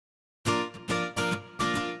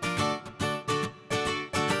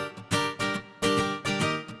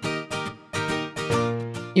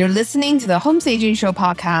You're listening to the Home Staging Show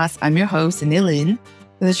podcast. I'm your host, Nilin.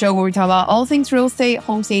 The show where we talk about all things real estate,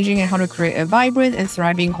 home staging, and how to create a vibrant and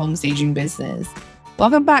thriving home staging business.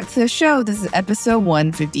 Welcome back to the show. This is episode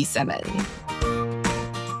 157.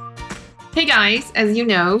 Hey guys, as you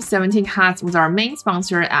know, 17 Hats was our main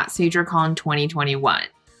sponsor at SagerCon 2021.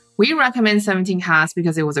 We recommend 17 Hats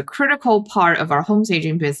because it was a critical part of our home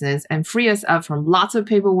staging business and free us up from lots of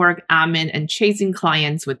paperwork, admin, and chasing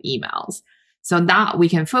clients with emails, so that we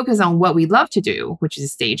can focus on what we love to do, which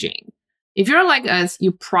is staging. If you're like us,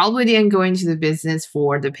 you probably didn't go into the business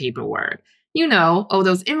for the paperwork. You know, all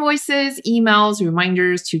those invoices, emails,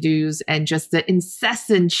 reminders, to-dos, and just the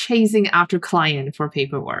incessant chasing after client for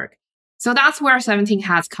paperwork. So that's where 17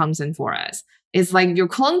 Hats comes in for us. It's like you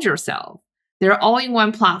cloned yourself. Their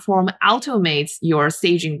all-in-one platform automates your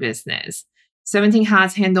staging business. 17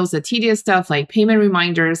 Hats handles the tedious stuff like payment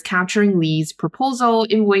reminders, capturing leads, proposal,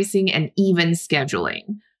 invoicing, and even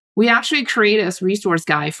scheduling. We actually created a resource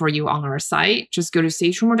guide for you on our site. Just go to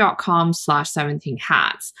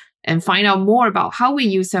sagerumor.com/17hats and find out more about how we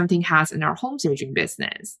use 17 Hats in our home staging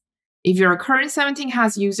business. If you're a current 17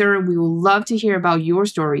 Hats user, we would love to hear about your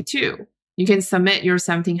story too. You can submit your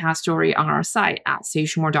 17 Hats story on our site at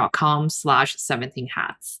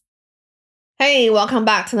sagerumor.com/17hats. Hey, welcome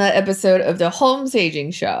back to another episode of the Home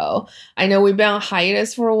Staging Show. I know we've been on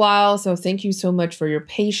hiatus for a while, so thank you so much for your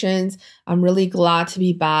patience. I'm really glad to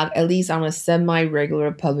be back, at least on a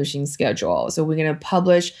semi-regular publishing schedule. So we're going to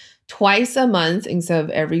publish twice a month instead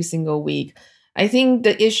of every single week. I think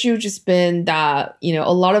the issue just been that,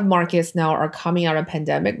 a lot of markets now are coming out of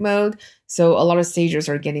pandemic mode. So a lot of stagers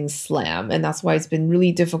are getting slammed. And that's why it's been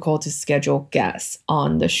really difficult to schedule guests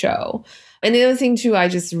on the show. And the other thing too, I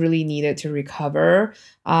just really needed to recover.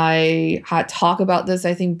 I had talked about this,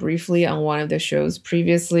 I think, briefly on one of the shows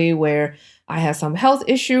previously, where I had some health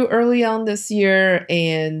issue early on this year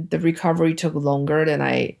and the recovery took longer than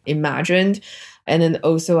I imagined. And then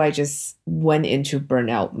also I just went into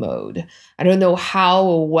burnout mode. I don't know how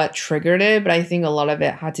or what triggered it, but I think a lot of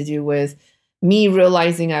it had to do with me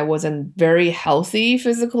realizing I wasn't very healthy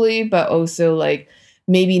physically, but also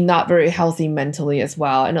maybe not very healthy mentally as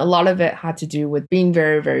well. And a lot of it had to do with being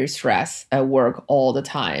very, very stressed at work all the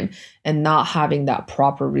time and not having that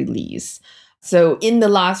proper release. So in the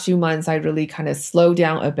last few months, I really kind of slowed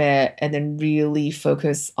down a bit and then really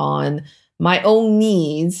focus on my own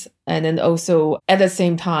needs. And then also at the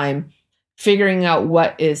same time, figuring out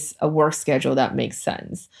what is a work schedule that makes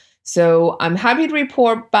sense. So I'm happy to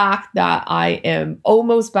report back that I am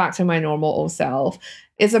almost back to my normal old self.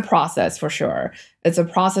 It's a process for sure. It's a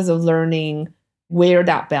process of learning where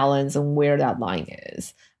that balance and where that line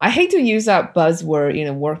is. I hate to use that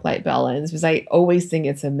buzzword, work-life balance, because I always think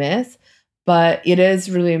it's a myth, but it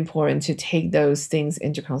is really important to take those things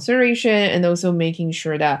into consideration and also making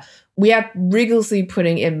sure that we are rigorously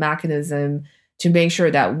putting in mechanism to make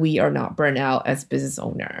sure that we are not burnt out as business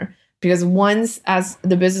owner. Because once as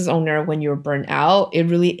the business owner, when you're burnt out, it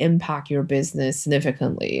really impacts your business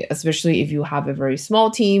significantly, especially if you have a very small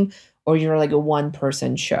team or you're like a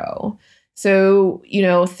one-person show. So,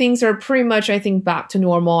 things are pretty much, I think, back to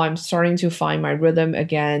normal. I'm starting to find my rhythm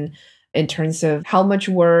again in terms of how much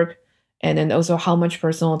work and then also how much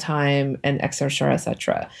personal time and et cetera, et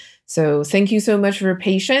cetera. So thank you so much for your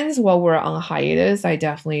patience while we're on hiatus. I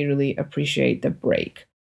definitely really appreciate the break.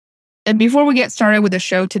 And before we get started with the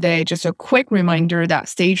show today, just a quick reminder that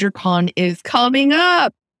StagerCon is coming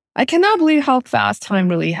up. I cannot believe how fast time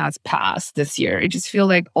really has passed this year. It just feels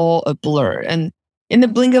like all a blur. And in the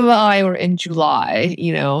blink of an eye, we're in July,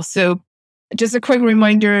 So just a quick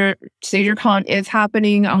reminder, StagerCon is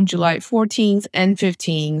happening on July 14th and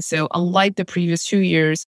 15th. So unlike the previous 2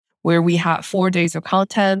 years where we had 4 days of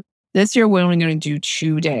content, this year we're only going to do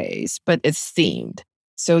 2 days, but it's themed.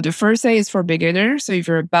 So the first day is for beginners. So if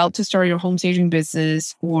you're about to start your home staging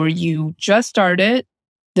business or you just started,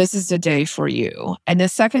 this is the day for you. And the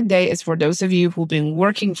second day is for those of you who've been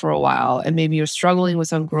working for a while and maybe you're struggling with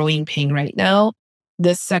some growing pain right now.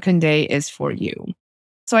 This second day is for you.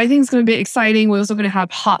 So I think it's going to be exciting. We're also going to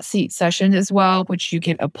have hot seat session as well, which you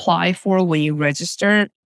can apply for when you register.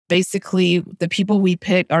 Basically, the people we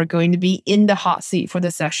pick are going to be in the hot seat for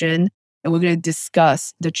the session. And we're going to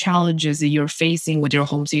discuss the challenges that you're facing with your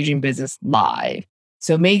home staging business live.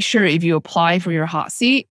 So make sure if you apply for your hot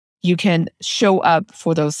seat, you can show up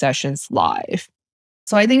for those sessions live.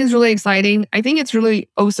 So I think it's really exciting. I think it's really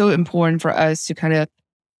also important for us to kind of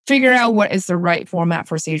figure out what is the right format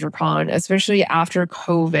for StagerCon, especially after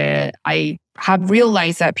COVID. I have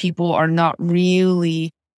realized that people are not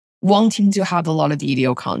really wanting to have a lot of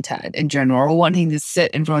video content in general, or wanting to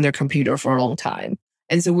sit in front of their computer for a long time.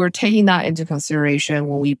 And so we're taking that into consideration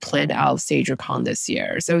when we plan out SagerCon this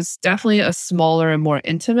year. So it's definitely a smaller and more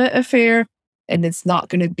intimate affair. And it's not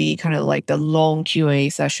going to be kind of like the long Q&A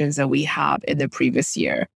sessions that we have in the previous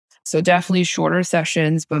year. So definitely shorter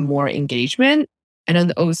sessions, but more engagement. And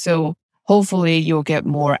then also, hopefully, you'll get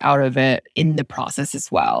more out of it in the process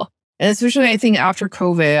as well. And especially, I think after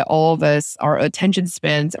COVID, all of us, our attention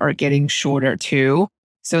spans are getting shorter too.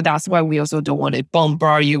 So that's why we also don't want to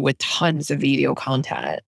bombard you with tons of video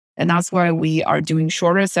content. And that's why we are doing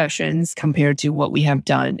shorter sessions compared to what we have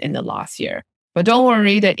done in the last year. But don't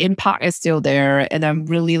worry, the impact is still there. And I'm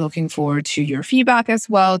really looking forward to your feedback as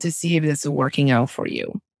well to see if this is working out for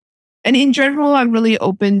you. And in general, I'm really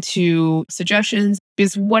open to suggestions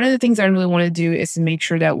because one of the things I really want to do is to make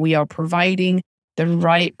sure that we are providing the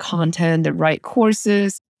right content, the right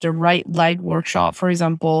courses, the right live workshop, for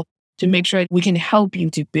example, to make sure we can help you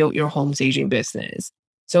to build your home staging business.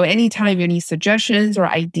 So anytime you need suggestions or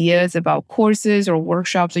ideas about courses or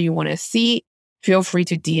workshops that you want to see, feel free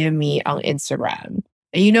to DM me on Instagram.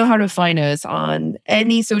 And you know how to find us on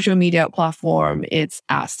any social media platform. It's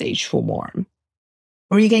at Stage for More.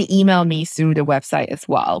 Or you can email me through the website as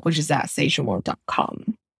well, which is at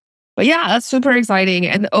stageformore.com. But yeah, that's super exciting.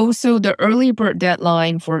 And also the early bird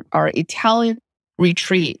deadline for our Italian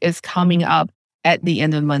retreat is coming up at the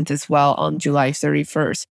end of the month as well on July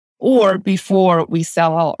 31st, or before we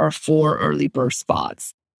sell out our 4 early bird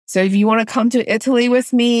spots. So if you want to come to Italy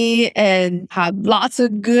with me and have lots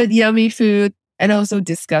of good, yummy food, and also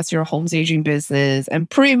discuss your home staging business and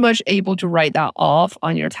pretty much able to write that off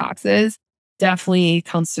on your taxes, definitely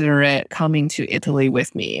consider it coming to Italy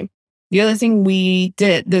with me. The other thing we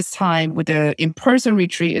did this time with the in-person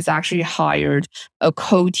retreat is actually hired a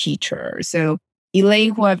co-teacher. So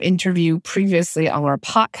Elaine, who I've interviewed previously on our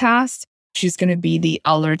podcast, she's going to be the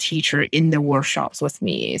other teacher in the workshops with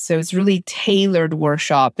me. So it's really tailored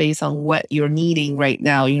workshop based on what you're needing right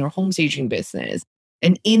now in your home staging business.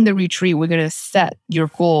 And in the retreat, we're going to set your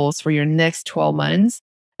goals for your next 12 months.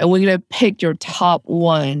 And we're going to pick your top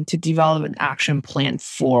one to develop an action plan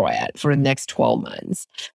for it for the next 12 months.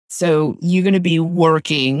 So you're going to be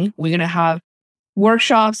working. We're going to have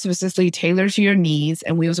workshops specifically tailored to your needs.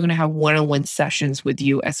 And we're also going to have one-on-one sessions with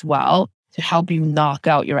you as well to help you knock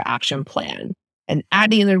out your action plan. And at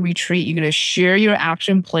the end of the retreat, you're going to share your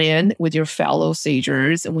action plan with your fellow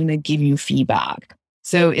sagers, and we're going to give you feedback.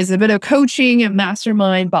 So it's a bit of coaching and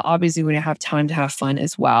mastermind, but obviously we're going to have time to have fun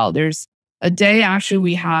as well. There's a day actually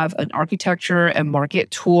we have an architecture and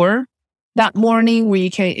market tour that morning where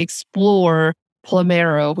you can explore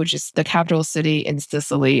Palermo, which is the capital city in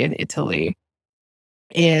Sicily in Italy.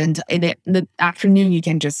 And in the afternoon, you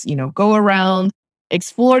can just, go around,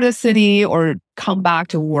 explore the city, or come back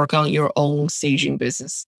to work on your own staging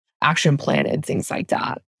business action plan and things like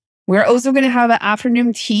that. We're also going to have an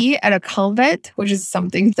afternoon tea at a convent, which is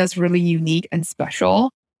something that's really unique and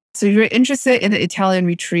special. So if you're interested in the Italian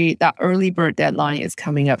retreat, that early bird deadline is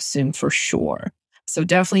coming up soon for sure. So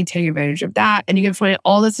definitely take advantage of that. And you can find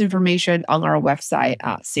all this information on our website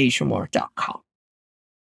at stageformore.com.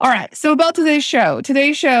 All right, so about today's show.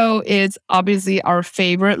 Today's show is obviously our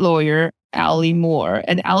favorite lawyer, Allie Moore.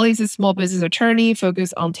 And Allie is a small business attorney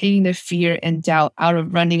focused on taking the fear and doubt out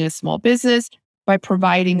of running a small business by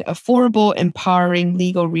providing affordable, empowering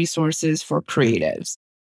legal resources for creatives.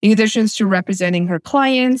 In addition to representing her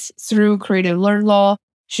clients through Creative Learn Law,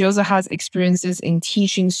 she also has experiences in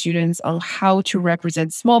teaching students on how to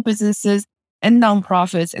represent small businesses and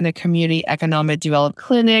nonprofits in the Community Economic Development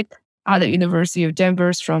Clinic at the University of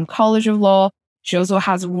Denver's Strong College of Law. She also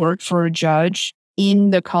has worked for a judge in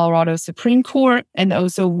the Colorado Supreme Court and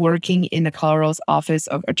also working in the Colorado's Office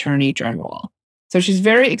of Attorney General. So she's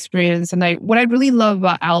very experienced. And what I really love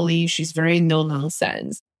about Allie, she's very no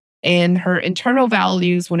nonsense. And her internal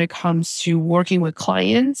values when it comes to working with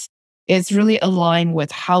clients is really aligned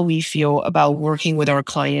with how we feel about working with our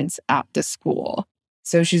clients at the school.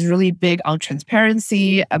 So she's really big on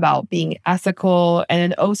transparency, about being ethical,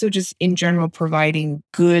 and also just in general providing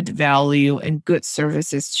good value and good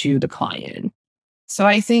services to the client. So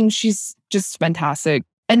I think she's just fantastic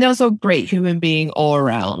and also a great human being all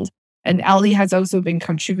around. And Allie has also been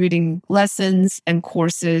contributing lessons and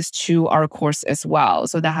courses to our course as well.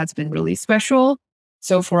 So that has been really special.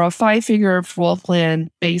 So for a 5-figure floor plan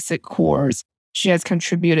basic course, she has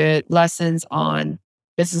contributed lessons on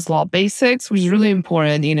business law basics, which is really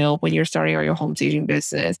important, when you're starting out your home staging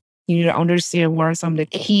business. You need to understand what are some of the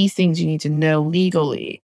key things you need to know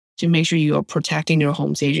legally to make sure you are protecting your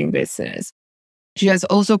home staging business. She has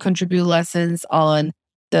also contributed lessons on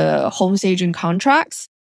the home staging contracts.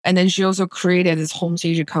 And then she also created this home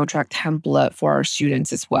staging contract template for our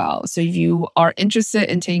students as well. So if you are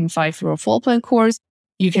interested in taking 5-year floor plan course,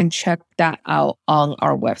 you can check that out on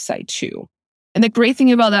our website too. And the great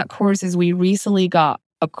thing about that course is we recently got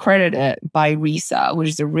accredited by RESA, which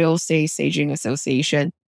is the Real Estate Staging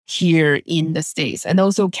Association here in the States and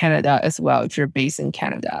also Canada as well, if you're based in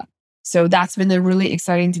Canada. So that's been a really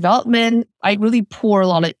exciting development. I really pour a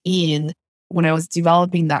lot of in when I was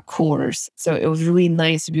developing that course. So it was really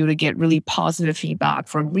nice to be able to get really positive feedback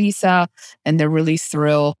from RESA, and they're really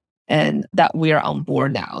thrilled and that we are on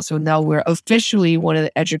board now. So now we're officially one of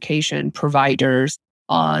the education providers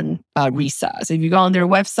on RESA. So if you go on their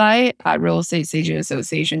website at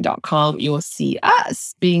realestatestagingassociation.com, you will see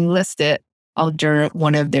us being listed under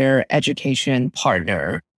one of their education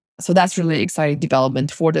partner. So that's really exciting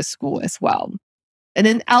development for the school as well. And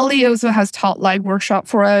then Allie also has taught live workshop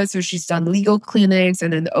for us. So she's done legal clinics,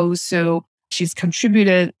 and then also she's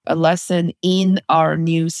contributed a lesson in our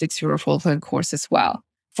new 6-year full plan course as well.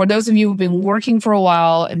 For those of you who've been working for a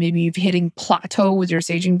while and maybe you've hitting plateau with your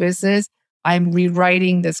staging business, I'm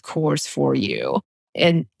rewriting this course for you.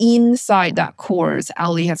 And inside that course,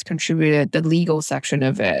 Allie has contributed the legal section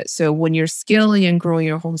of it. So when you're scaling and growing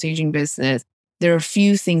your home staging business, there are a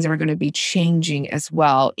few things that are going to be changing as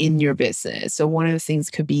well in your business. So one of the things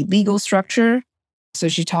could be legal structure. So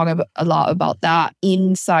she talked a lot about that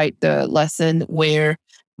inside the lesson, where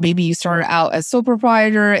maybe you started out as sole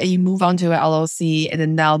proprietor and you move on to an LLC, and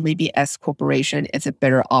then now maybe S corporation is a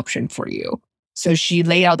better option for you. So she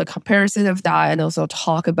laid out the comparison of that and also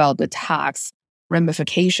talk about the tax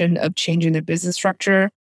ramification of changing the business structure.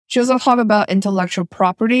 She also talked about intellectual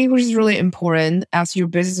property, which is really important. As your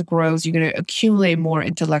business grows, you're going to accumulate more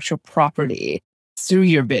intellectual property through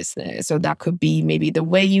your business. So that could be maybe the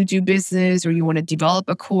way you do business, or you want to develop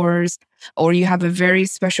a course, or you have a very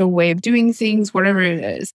special way of doing things, whatever it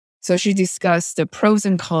is. So she discussed the pros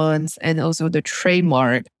and cons and also the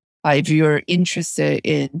trademark if you're interested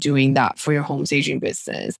in doing that for your home staging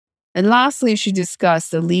business. And lastly, she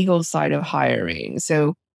discussed the legal side of hiring.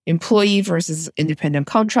 So employee versus independent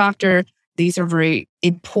contractor. These are very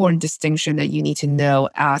important distinction that you need to know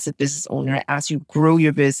as a business owner as you grow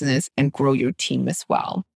your business and grow your team as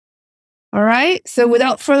well. All right. So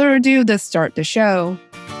without further ado, let's start the show.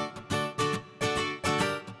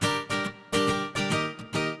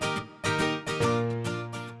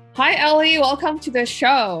 Hi, Allie. Welcome to the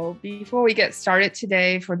show. Before we get started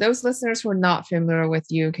today, for those listeners who are not familiar with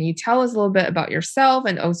you, can you tell us a little bit about yourself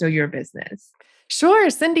and also your business? Sure,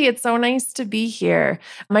 Cindy, it's so nice to be here.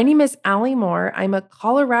 My name is Allie Moore. I'm a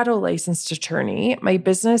Colorado licensed attorney. My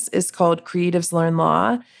business is called Creatives Learn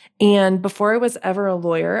Law. And before I was ever a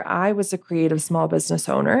lawyer, I was a creative small business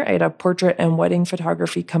owner. I had a portrait and wedding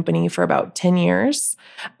photography company for about 10 years.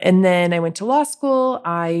 And then I went to law school.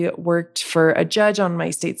 I worked for a judge on my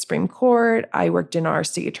state Supreme Court. I worked in our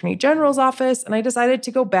state attorney general's office, and I decided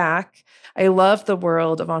to go back. I love the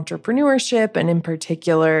world of entrepreneurship, and in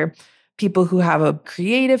particular, people who have a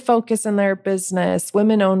creative focus in their business,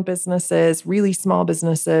 women-owned businesses, really small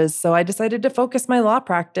businesses. So I decided to focus my law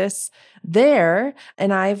practice there.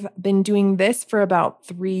 And I've been doing this for about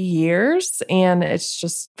 3 years. And it's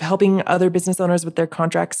just helping other business owners with their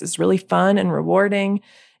contracts is really fun and rewarding.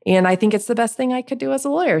 And I think it's the best thing I could do as a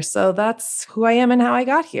lawyer. So that's who I am and how I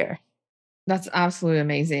got here. That's absolutely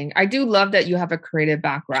amazing. I do love that you have a creative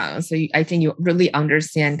background. So I think you really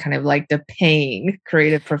understand kind of like the pain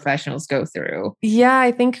creative professionals go through. Yeah,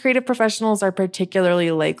 I think creative professionals are particularly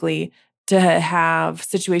likely to have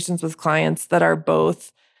situations with clients that are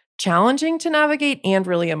both challenging to navigate and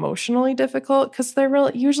really emotionally difficult because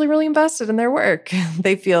they're usually really invested in their work.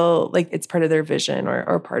 They feel like it's part of their vision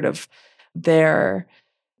or part of their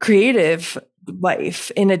creative life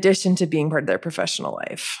in addition to being part of their professional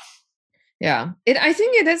life. Yeah. I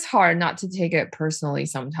think it is hard not to take it personally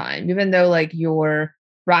sometimes, even though like your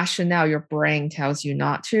rationale, your brain tells you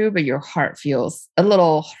not to, but your heart feels a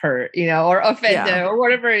little hurt, or offended or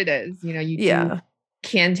whatever it is, you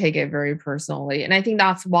can take it very personally. And I think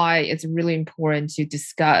that's why it's really important to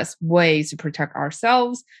discuss ways to protect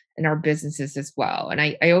ourselves and our businesses as well. And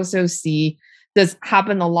I also see this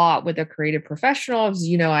happen a lot with the creative professionals.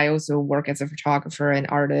 I also work as a photographer and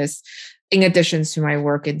artist in addition to my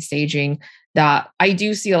work in staging, that I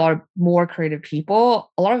do see a lot of more creative people.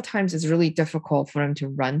 A lot of times it's really difficult for them to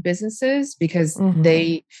run businesses because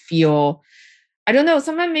they feel, I don't know,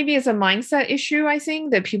 sometimes maybe it's a mindset issue. I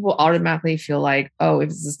think that people automatically feel like, oh, if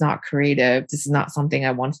this is not creative, this is not something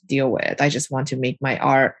I want to deal with. I just want to make my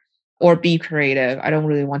art or be creative. I don't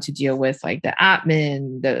really want to deal with like the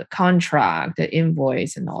admin, the contract, the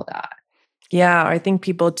invoice and all that. Yeah, I think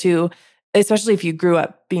people too especially if you grew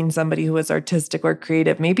up being somebody who was artistic or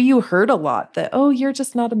creative, maybe you heard a lot that, oh, you're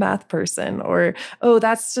just not a math person, or, oh,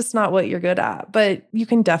 that's just not what you're good at. But you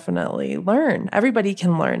can definitely learn. Everybody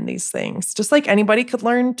can learn these things, just like anybody could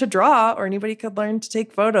learn to draw or anybody could learn to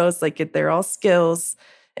take photos. They're all skills.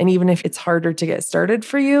 And even if it's harder to get started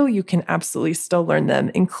for you, you can absolutely still learn them,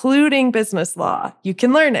 including business law. You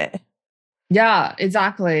can learn it. Yeah,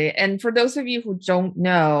 exactly. And for those of you who don't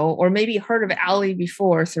know, or maybe heard of Allie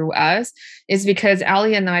before through us, is because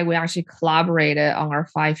Allie and I, we actually collaborated on our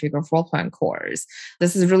 5-figure floor plan course.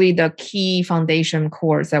 This is really the key foundation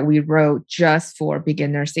course that we wrote just for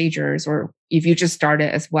beginner stagers, or if you just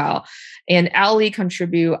started as well. And Allie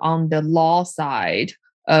contribute on the law side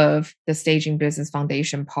of the staging business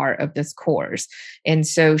foundation part of this course. And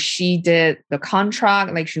so she did the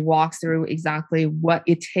contract, like she walks through exactly what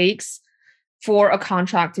it takes for a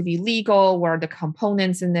contract to be legal, what are the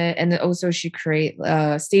components in it. And then also she create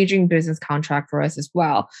a staging business contract for us as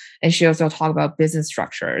well. And she also talked about business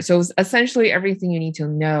structure. So it's essentially everything you need to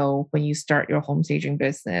know when you start your home staging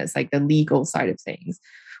business, like the legal side of things.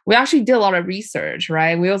 We actually did a lot of research,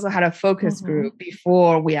 right? We also had a focus group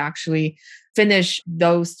before we actually finished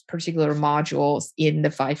those particular modules in the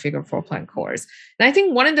 5-figure floor plan course. And I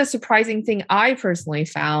think one of the surprising thing I personally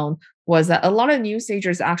found was that a lot of new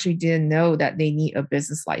stagers actually didn't know that they need a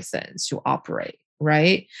business license to operate,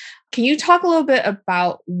 right? Can you talk a little bit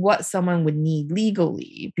about what someone would need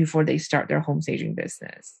legally before they start their home staging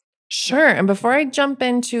business? Sure. And before I jump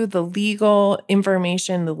into the legal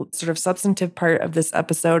information, the sort of substantive part of this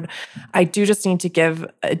episode, I do just need to give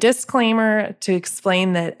a disclaimer to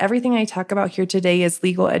explain that everything I talk about here today is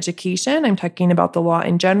legal education. I'm talking about the law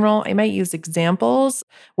in general. I might use examples,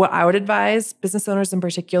 what I would advise business owners in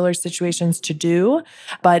particular situations to do,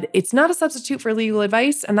 but it's not a substitute for legal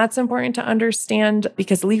advice. And that's important to understand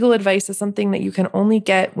because legal advice is something that you can only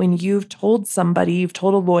get when you've told somebody, you've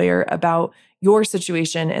told a lawyer about your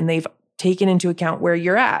situation and they've taken into account where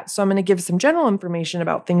you're at. So I'm going to give some general information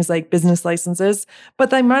about things like business licenses,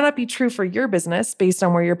 but they might not be true for your business based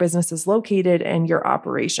on where your business is located and your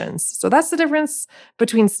operations. So that's the difference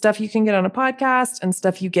between stuff you can get on a podcast and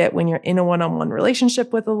stuff you get when you're in a one-on-one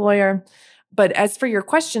relationship with a lawyer. But as for your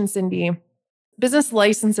question, Cindy, business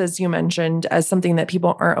licenses you mentioned as something that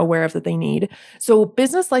people aren't aware of that they need. So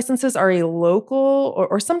business licenses are a local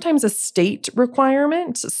or sometimes a state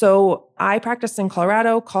requirement. So I practice in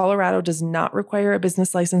Colorado. Colorado does not require a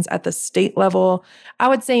business license at the state level. I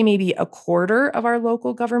would say maybe a quarter of our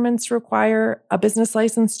local governments require a business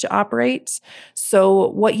license to operate. So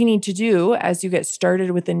what you need to do as you get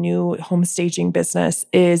started with a new home staging business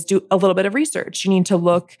is do a little bit of research. You need to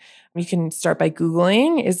look. You can start by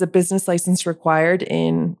Googling, is a business license required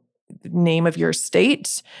in the name of your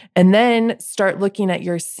state? And then start looking at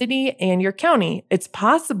your city and your county. It's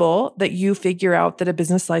possible that you figure out that a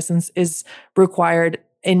business license is required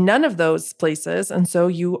in none of those places. And so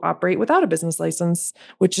you operate without a business license,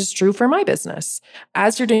 which is true for my business.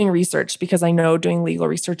 As you're doing research, because I know doing legal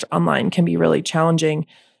research online can be really challenging,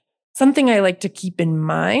 something I like to keep in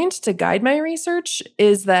mind to guide my research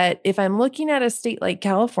is that if I'm looking at a state like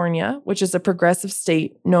California, which is a progressive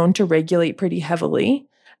state known to regulate pretty heavily,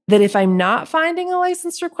 that if I'm not finding a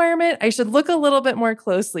license requirement, I should look a little bit more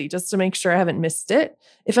closely just to make sure I haven't missed it.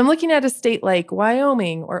 If I'm looking at a state like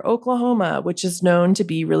Wyoming or Oklahoma, which is known to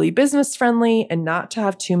be really business friendly and not to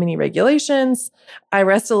have too many regulations, I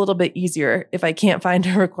rest a little bit easier if I can't find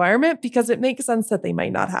a requirement because it makes sense that they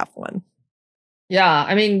might not have one. Yeah,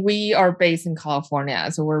 I mean, we are based in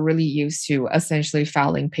California, so we're really used to essentially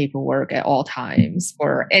filing paperwork at all times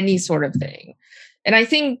for any sort of thing. And I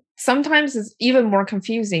think sometimes it's even more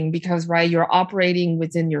confusing because, right, you're operating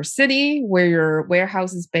within your city where your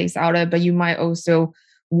warehouse is based out of, but you might also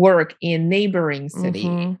work in neighboring city.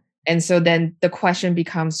 Mm-hmm. And so then the question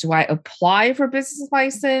becomes, do I apply for business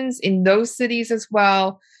license in those cities as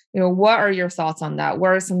well? What are your thoughts on that?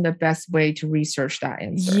 What are some of the best way to research that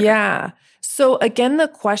answer? Yeah. So again, the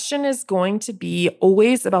question is going to be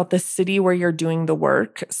always about the city where you're doing the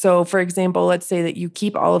work. So for example, let's say that you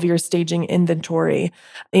keep all of your staging inventory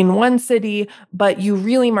in one city, but you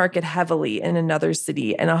really market heavily in another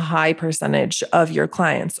city and a high percentage of your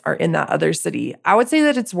clients are in that other city. I would say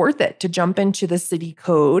that it's worth it to jump into the city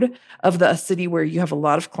code of the city where you have a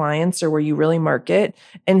lot of clients or where you really market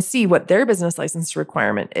and see what their business license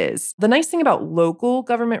requirement is. The nice thing about local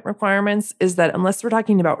government requirements is that unless we're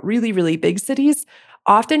talking about really, really big cities,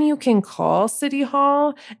 often you can call City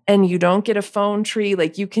Hall and you don't get a phone tree.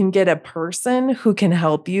 Like you can get a person who can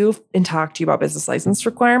help you and talk to you about business license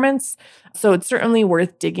requirements. So it's certainly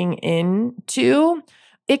worth digging into.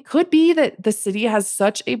 It could be that the city has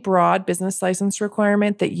such a broad business license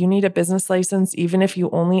requirement that you need a business license even if you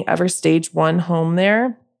only ever stage one home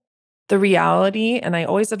there. The reality, and I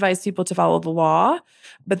always advise people to follow the law,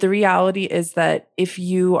 but the reality is that if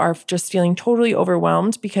you are just feeling totally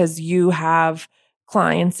overwhelmed because you have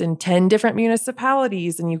clients in 10 different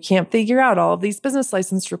municipalities and you can't figure out all of these business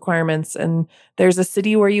license requirements, and there's a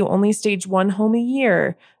city where you only stage one home a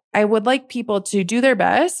year, I would like people to do their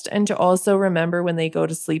best and to also remember when they go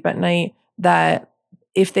to sleep at night that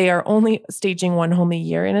if they are only staging one home a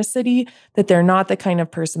year in a city, that they're not the kind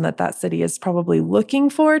of person that that city is probably looking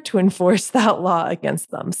for to enforce that law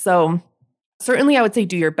against them. So certainly I would say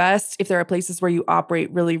do your best. If there are places where you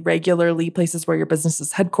operate really regularly, places where your business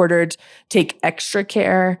is headquartered, take extra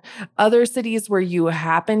care. Other cities where you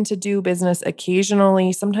happen to do business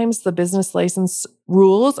occasionally, sometimes the business license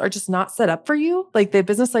rules are just not set up for you. Like the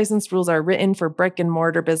business license rules are written for brick and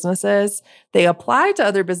mortar businesses. They apply to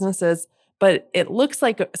other businesses, but it looks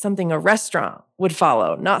like something a restaurant would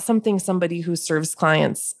follow, not something somebody who serves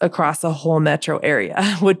clients across a whole metro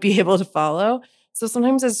area would be able to follow. So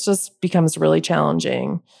sometimes it just becomes really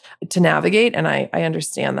challenging to navigate. And I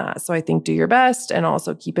understand that. So I think do your best and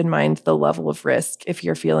also keep in mind the level of risk if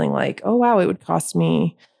you're feeling like, oh, wow, it would cost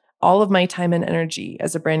me all of my time and energy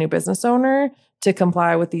as a brand new business owner to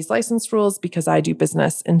comply with these license rules because I do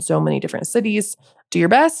business in so many different cities. Do your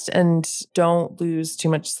best and don't lose too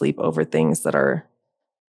much sleep over things that are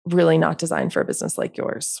really not designed for a business like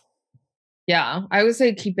yours. Yeah, I would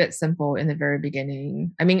say keep it simple in the very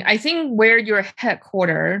beginning. I mean, I think where you're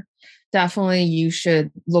headquartered, definitely you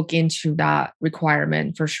should look into that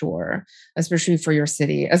requirement for sure, especially for your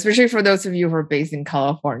city, especially for those of you who are based in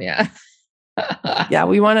California. Yeah,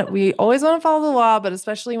 we always want to follow the law, but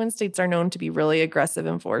especially when states are known to be really aggressive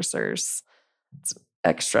enforcers, it's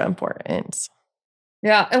extra important.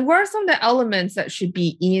 Yeah. And what are some of the elements that should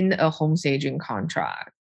be in a home staging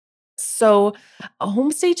contract? So, a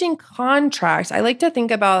home staging contract, I like to think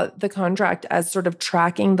about the contract as sort of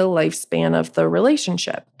tracking the lifespan of the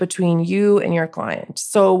relationship between you and your client.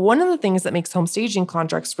 So, one of the things that makes home staging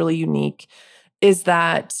contracts really unique is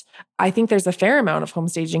that I think there's a fair amount of home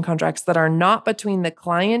staging contracts that are not between the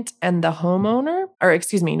client and the homeowner, or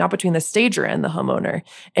excuse me, not between the stager and the homeowner.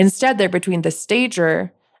 Instead, they're between the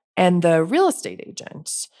stager and the real estate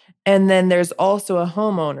agent. And then there's also a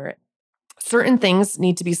homeowner. Certain things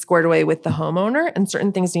need to be squared away with the homeowner and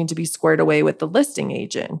certain things need to be squared away with the listing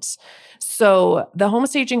agent. So the home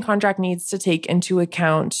staging contract needs to take into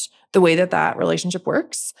account the way that that relationship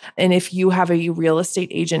works. And if you have a real estate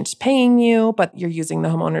agent paying you, but you're using the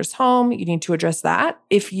homeowner's home, you need to address that.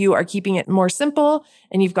 If you are keeping it more simple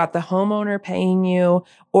and you've got the homeowner paying you,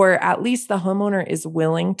 or at least the homeowner is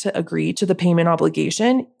willing to agree to the payment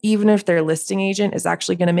obligation, even if their listing agent is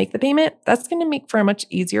actually going to make the payment, that's going to make for a much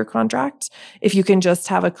easier contract. If you can just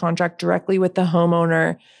have a contract directly with the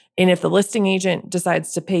homeowner, and if the listing agent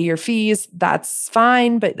decides to pay your fees, that's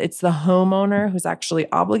fine, but it's the homeowner who's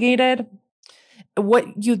actually obligated.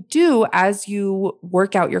 What you do as you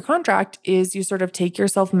work out your contract is you sort of take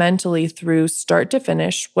yourself mentally through start to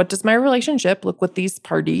finish. What does my relationship look with these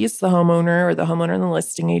parties, the homeowner or the homeowner and the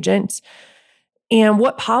listing agent? And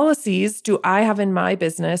what policies do I have in my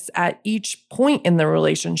business at each point in the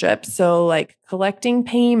relationship? So, like collecting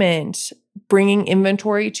payment, bringing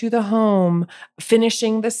inventory to the home,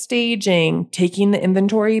 finishing the staging, taking the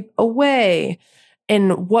inventory away.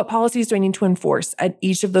 And what policies do I need to enforce at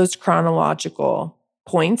each of those chronological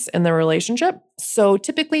points in the relationship? So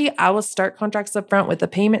typically, I will start contracts up front with a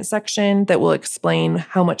payment section that will explain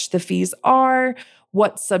how much the fees are,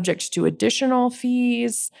 what's subject to additional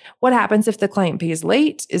fees, what happens if the client pays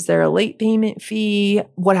late, is there a late payment fee,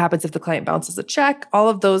 what happens if the client bounces a check, all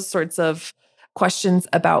of those sorts of questions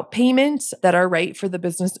about payment that are right for the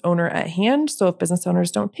business owner at hand. So if business owners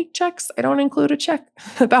don't take checks, I don't include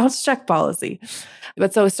a bounce check policy.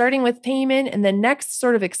 But so starting with payment and then next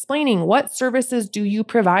sort of explaining what services do you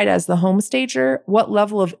provide as the home stager? What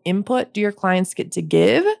level of input do your clients get to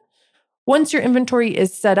give? Once your inventory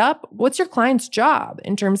is set up, what's your client's job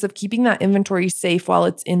in terms of keeping that inventory safe while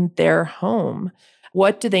it's in their home?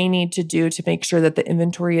 What do they need to do to make sure that the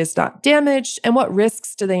inventory is not damaged? And what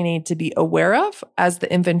risks do they need to be aware of as the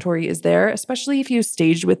inventory is there, especially if you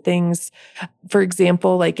stage with things, for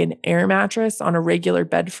example, like an air mattress on a regular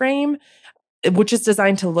bed frame, which is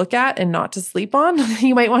designed to look at and not to sleep on.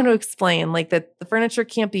 You might want to explain like that the furniture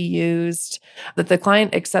can't be used, that the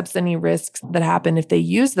client accepts any risks that happen if they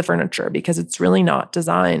use the furniture because it's really not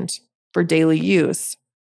designed for daily use,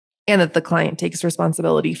 and that the client takes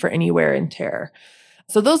responsibility for any wear and tear.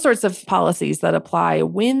 So those sorts of policies that apply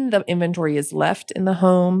when the inventory is left in the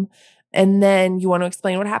home, And then you want to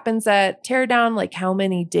explain what happens at teardown, like how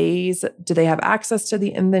many days do they have access to the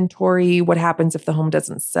inventory? What happens if the home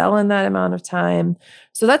doesn't sell in that amount of time?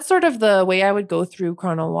 So that's sort of the way I would go through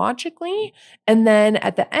chronologically. And then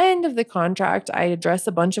at the end of the contract, I address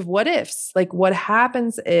a bunch of what ifs, like what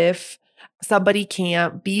happens if somebody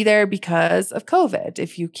can't be there because of COVID,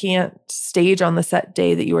 if you can't stage on the set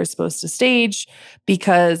day that you were supposed to stage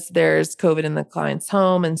because there's COVID in the client's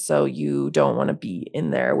home. And so you don't want to be in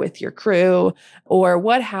there with your crew. Or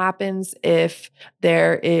what happens if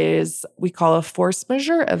there is, we call a force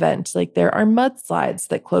majeure event, like there are mudslides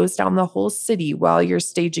that close down the whole city while your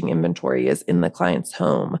staging inventory is in the client's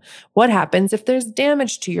home? What happens if there's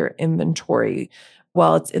damage to your inventory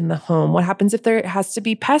while it's in the home? What happens if there has to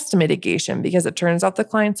be pest mitigation because it turns out the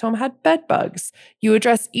client's home had bed bugs? You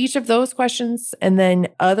address each of those questions and then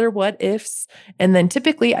other what ifs. And then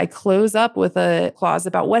typically I close up with a clause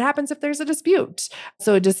about what happens if there's a dispute.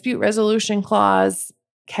 So a dispute resolution clause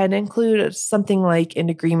can include something like an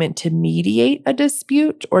agreement to mediate a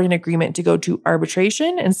dispute or an agreement to go to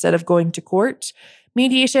arbitration instead of going to court.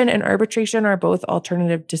 Mediation and arbitration are both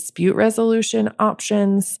alternative dispute resolution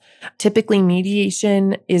options. Typically,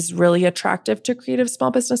 mediation is really attractive to creative small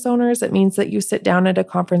business owners. It means that you sit down at a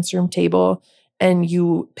conference room table and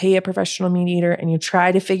you pay a professional mediator and you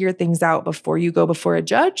try to figure things out before you go before a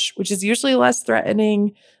judge, which is usually less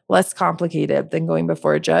threatening, less complicated than going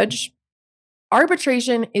before a judge.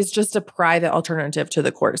 Arbitration is just a private alternative to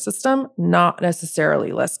the court system, not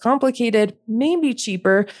necessarily less complicated, maybe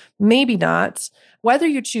cheaper, maybe not. Whether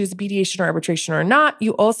you choose mediation or arbitration or not,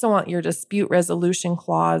 you also want your dispute resolution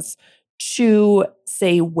clause to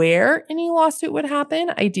say where any lawsuit would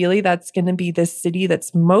happen. Ideally, that's going to be the city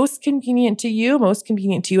that's most convenient to you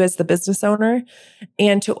as the business owner,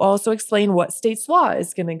 and to also explain what state's law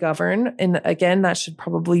is going to govern. And again, that should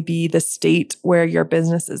probably be the state where your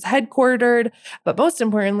business is headquartered. But most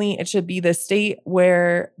importantly, it should be the state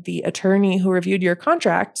where the attorney who reviewed your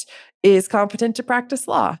contract is competent to practice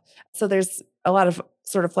law. So there's a lot of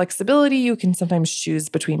sort of flexibility. You can sometimes choose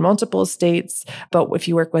between multiple states, but if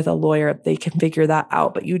you work with a lawyer, they can figure that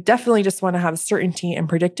out. But you definitely just want to have certainty and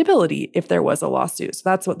predictability if there was a lawsuit. So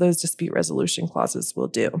that's what those dispute resolution clauses will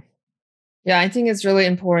do. Yeah, I think it's really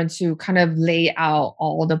important to kind of lay out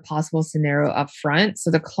all the possible scenario up front so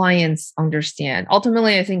the clients understand.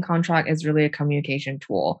 Ultimately, I think contract is really a communication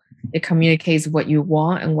tool. It communicates what you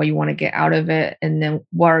want and what you want to get out of it, and then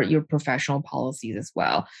what are your professional policies as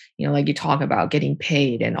well. Like you talk about getting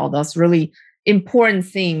paid and all those really important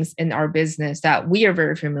things in our business that we are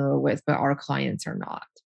very familiar with, but our clients are not.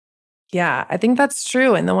 Yeah, I think that's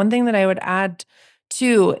true. And the one thing that I would add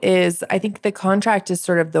too is I think the contract is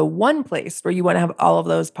sort of the one place where you want to have all of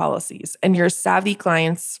those policies, and your savvy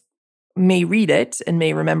clients may read it and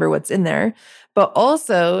may remember what's in there. But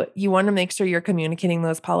also, you want to make sure you're communicating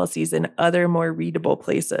those policies in other more readable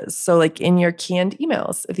places. So, like in your canned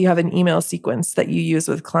emails, if you have an email sequence that you use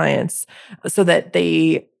with clients, so that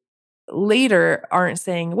they later aren't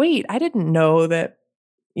saying, wait, I didn't know that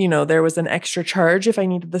there was an extra charge if I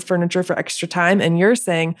needed this furniture for extra time. And you're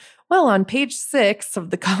saying, well, on page 6 of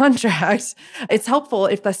the contract, it's helpful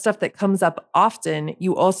if the stuff that comes up often,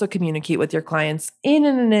 you also communicate with your clients in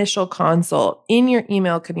an initial consult, in your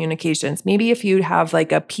email communications. Maybe if you have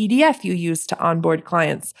like a PDF you use to onboard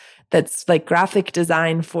clients, that's like graphic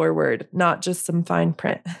design forward, not just some fine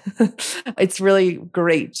print. It's really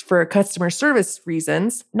great for customer service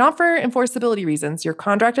reasons, not for enforceability reasons. Your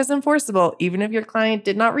contract is enforceable even if your client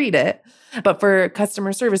did not read it. But for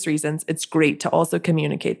customer service reasons, it's great to also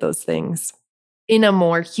communicate those things in a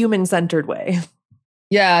more human-centered way.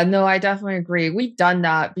 Yeah, no, I definitely agree. We've done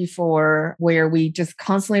that before where we just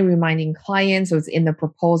constantly reminding clients, so it's in the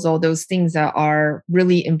proposal, those things that are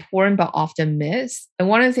really important but often missed. And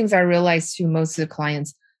one of the things I realized too, most of the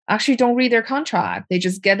clients actually don't read their contract. They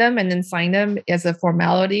just get them and then sign them as a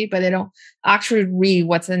formality, but they don't actually read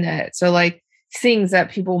what's in it. So like things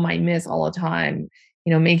that people might miss all the time,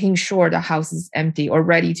 making sure the house is empty or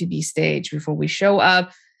ready to be staged before we show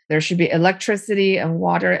up. There should be electricity and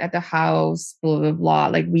water at the house, blah, blah, blah.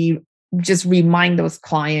 Like we just remind those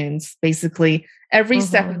clients basically every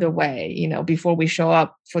step of the way, before we show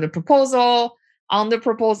up for the proposal, on the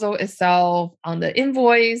proposal itself, on the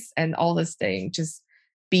invoice and all this thing. Just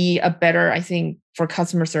be a better, I think, for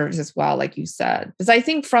customer service as well, like you said. Because I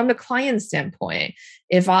think from the client standpoint,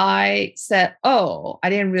 if I said, oh, I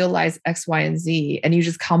didn't realize X, Y, and Z, and you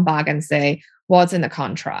just come back and say, well, it's in the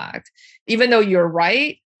contract. Even though you're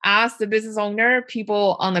right, as the business owner,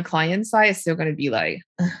 people on the client side is still going to be like,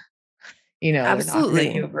 they're not going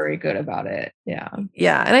to feel very good about it. Yeah.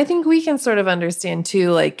 Yeah. And I think we can sort of understand too,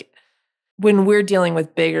 like when we're dealing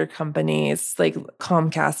with bigger companies, like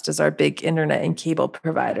Comcast is our big internet and cable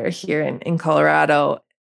provider here in Colorado,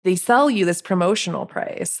 they sell you this promotional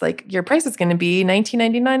price. Like your price is going to be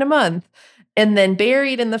 $19.99 a month. And then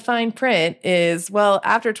buried in the fine print is, well,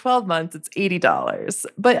 after 12 months, it's $80.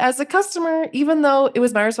 But as a customer, even though it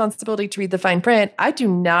was my responsibility to read the fine print, I do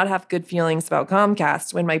not have good feelings about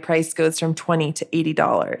Comcast when my price goes from $20 to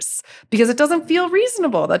 $80 because it doesn't feel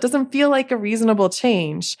reasonable. That doesn't feel like a reasonable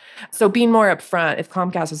change. So being more upfront, if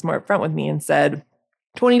Comcast was more upfront with me and said,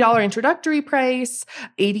 $20 introductory price,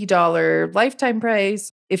 $80 lifetime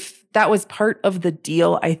price, if that was part of the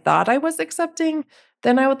deal I thought I was accepting,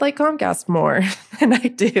 then I would like Comcast more than I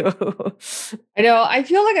do. I know. I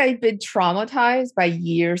feel like I've been traumatized by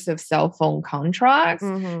years of cell phone contracts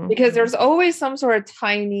because there's always some sort of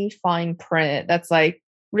tiny fine print that's like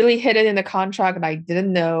really hidden in the contract that I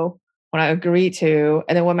didn't know when I agreed to.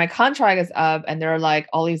 And then when my contract is up and there are like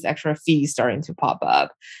all these extra fees starting to pop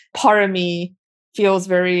up, part of me feels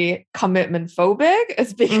very commitment phobic.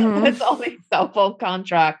 It's because all these cell phone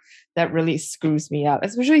contracts that really screws me up,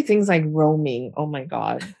 especially things like roaming. Oh my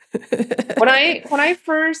God. When I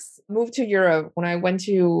first moved to Europe, when I went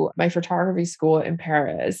to my photography school in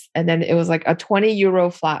Paris, and then it was like a 20 euro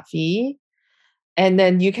flat fee. And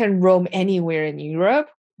then you can roam anywhere in Europe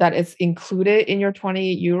that is included in your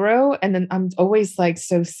 20 euro. And then I'm always like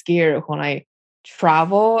so scared when I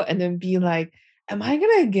travel and then be like, am I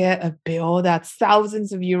going to get a bill that's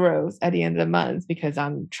thousands of euros at the end of the month because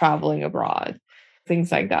I'm traveling abroad?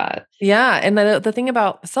 Things like that. Yeah. And the thing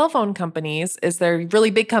about cell phone companies is they're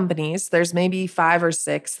really big companies. There's maybe 5 or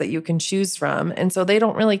 6 that you can choose from. And so they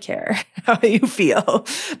don't really care how you feel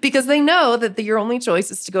because they know that your only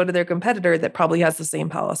choice is to go to their competitor that probably has the same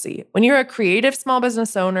policy. When you're a creative small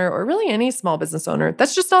business owner or really any small business owner,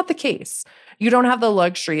 that's just not the case. You don't have the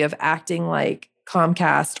luxury of acting like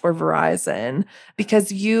Comcast or Verizon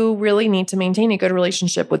because you really need to maintain a good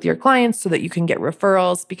relationship with your clients so that you can get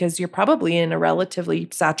referrals because you're probably in a relatively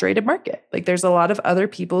saturated market. Like there's a lot of other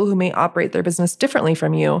people who may operate their business differently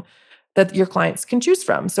from you that your clients can choose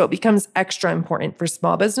from. So it becomes extra important for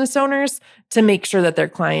small business owners to make sure that their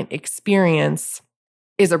client experience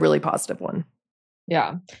is a really positive one.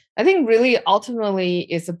 Yeah. I think really ultimately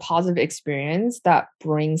it's a positive experience that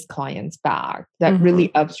brings clients back, that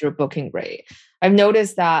really ups your booking rate. I've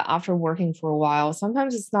noticed that after working for a while,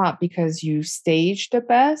 sometimes it's not because you stage the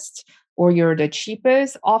best or you're the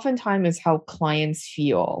cheapest. Oftentimes it's how clients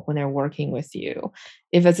feel when they're working with you.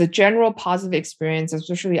 If it's a general positive experience,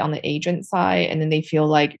 especially on the agent side, and then they feel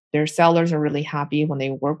like their sellers are really happy when they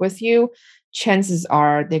work with you, chances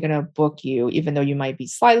are they're going to book you, even though you might be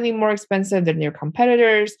slightly more expensive than your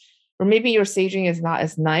competitors, or maybe your staging is not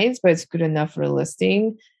as nice, but it's good enough for a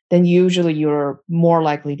listing, then usually you're more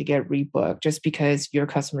likely to get rebooked just because your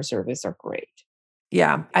customer service are great.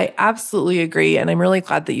 Yeah, I absolutely agree. And I'm really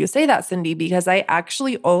glad that you say that, Cindy, because I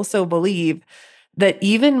actually also believe that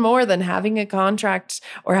even more than having a contract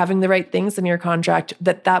or having the right things in your contract,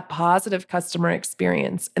 that positive customer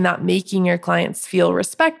experience and that making your clients feel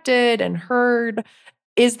respected and heard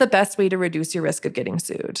is the best way to reduce your risk of getting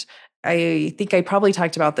sued. I think I probably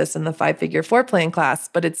talked about this in the 5-figure floor plan class,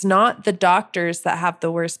 but it's not the doctors that have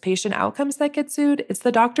the worst patient outcomes that get sued. It's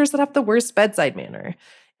the doctors that have the worst bedside manner.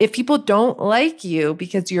 If people don't like you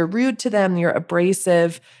because you're rude to them, you're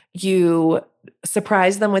abrasive, you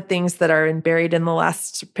surprise them with things that are buried in the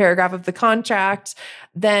last paragraph of the contract,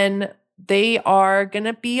 then they are going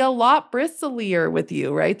to be a lot bristlier with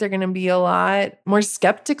you, right? They're going to be a lot more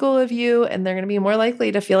skeptical of you, and they're going to be more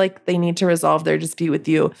likely to feel like they need to resolve their dispute with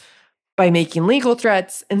you by making legal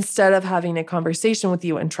threats instead of having a conversation with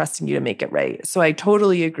you and trusting you to make it right. So I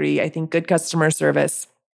totally agree. I think good customer service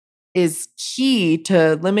is key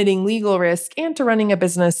to limiting legal risk and to running a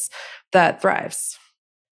business that thrives.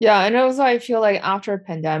 Yeah. And also, I feel like after a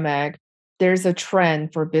pandemic, there's a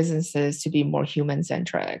trend for businesses to be more human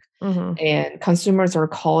centric. And consumers are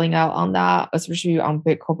calling out on that, especially on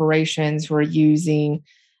big corporations who are using,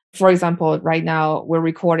 for example, right now we're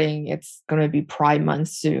recording, it's going to be Pride Month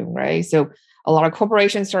soon, right? So a lot of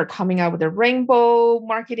corporations start coming out with their rainbow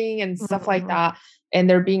marketing and stuff like that. And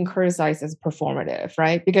they're being criticized as performative,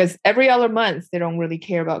 right? Because every other month, they don't really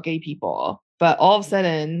care about gay people. But all of a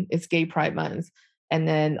sudden, it's Gay Pride Month. And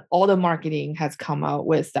then all the marketing has come out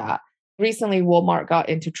with that. Recently, Walmart got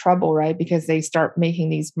into trouble, right? Because they start making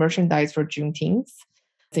these merchandise for Juneteenth,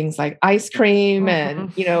 things like ice cream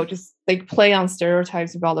and, just like play on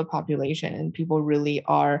stereotypes about the population. And people really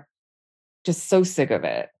are just so sick of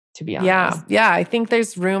it, to be honest. Yeah. I think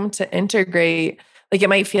there's room to integrate Like it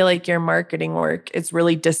might feel like your marketing work is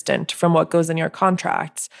really distant from what goes in your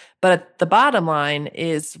contracts. But the bottom line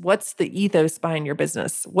is, what's the ethos behind your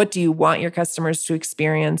business? What do you want your customers to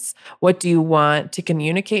experience? What do you want to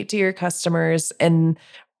communicate to your customers? And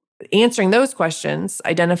answering those questions,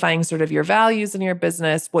 identifying sort of your values in your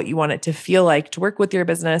business, what you want it to feel like to work with your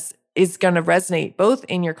business is going to resonate both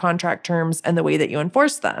in your contract terms and the way that you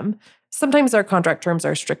enforce them. Sometimes our contract terms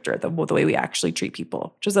are stricter than the way we actually treat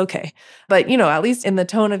people, which is okay. But, at least in the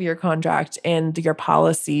tone of your contract and your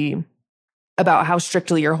policy about how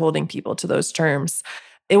strictly you're holding people to those terms,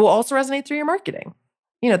 it will also resonate through your marketing.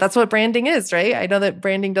 That's what branding is, right? I know that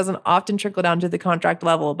branding doesn't often trickle down to the contract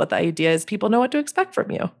level, but the idea is people know what to expect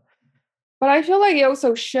from you. But I feel like it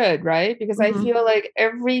also should, right? Because I feel like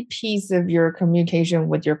every piece of your communication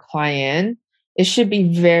with your client, it should be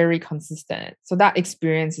very consistent. So that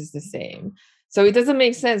experience is the same. So it doesn't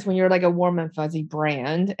make sense when you're like a warm and fuzzy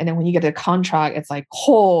brand. And then when you get a contract, it's like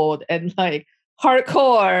cold and like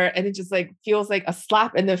hardcore. And it just like feels like a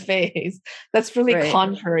slap in the face. That's really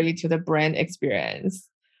contrary to the brand experience.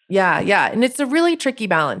 Yeah. And it's a really tricky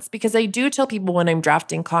balance because I do tell people when I'm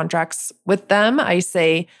drafting contracts with them, I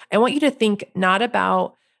say, I want you to think not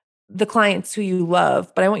about the clients who you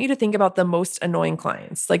love, but I want you to think about the most annoying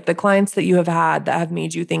clients, like the clients that you have had that have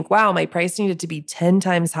made you think, wow, my price needed to be 10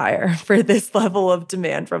 times higher for this level of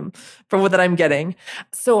demand from what that I'm getting.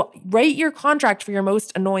 So write your contract for your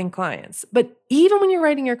most annoying clients. But even when you're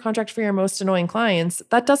writing your contract for your most annoying clients,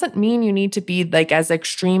 that doesn't mean you need to be like as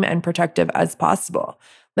extreme and protective as possible.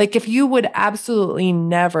 Like if you would absolutely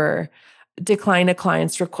never decline a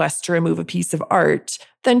client's request to remove a piece of art,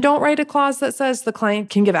 then don't write a clause that says the client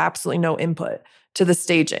can give absolutely no input to the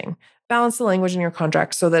staging. Balance the language in your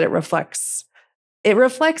contract so that it reflects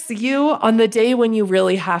you on the day when you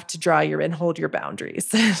really have to draw your and hold your boundaries.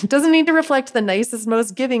 It doesn't need to reflect the nicest,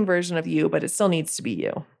 most giving version of you, but it still needs to be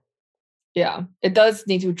you. Yeah, it does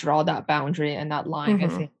need to draw that boundary and that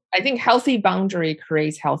line. I think healthy boundary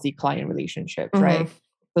creates healthy client relationships, right?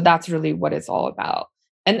 So that's really what it's all about.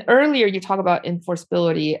 And earlier you talk about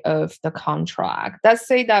enforceability of the contract. Let's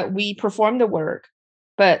say that we performed the work,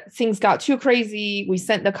 but things got too crazy. We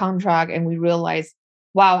sent the contract and we realized,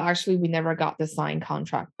 wow, actually we never got the signed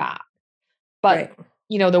contract back. But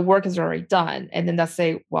the work is already done. And then let's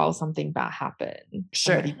say, well, something bad happened.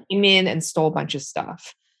 Somebody came in and stole a bunch of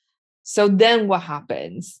stuff. So then what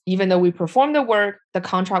happens? Even though we performed the work, the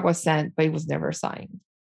contract was sent, but it was never signed.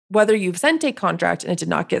 Whether you've sent a contract and it did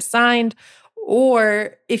not get signed,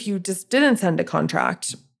 or if you just didn't send a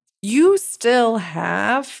contract, you still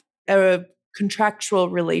have a contractual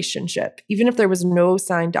relationship, even if there was no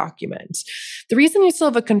signed document. The reason you still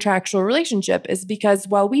have a contractual relationship is because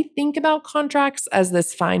while we think about contracts as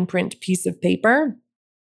this fine print piece of paper,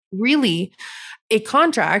 really, a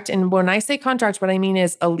contract, and when I say contract, what I mean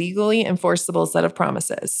is a legally enforceable set of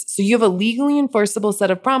promises. So you have a legally enforceable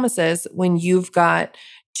set of promises when you've got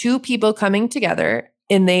two people coming together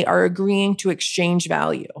and they are agreeing to exchange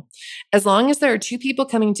value. As long as there are two people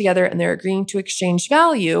coming together and they're agreeing to exchange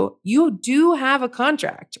value, you do have a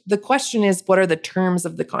contract. The question is, what are the terms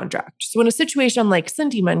of the contract? So in a situation like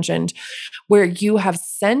Cindy mentioned, where you have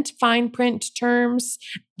sent fine print terms,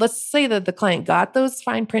 let's say that the client got those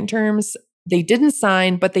fine print terms, they didn't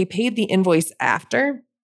sign, but they paid the invoice after.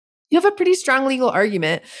 You have a pretty strong legal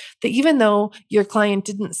argument that even though your client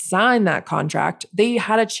didn't sign that contract, they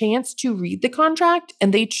had a chance to read the contract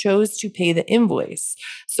and they chose to pay the invoice.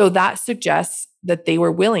 So that suggests that they were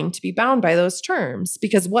willing to be bound by those terms,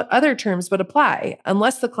 because what other terms would apply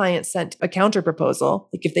unless the client sent a counter proposal,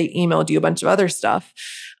 like if they emailed you a bunch of other stuff.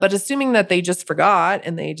 But assuming that they just forgot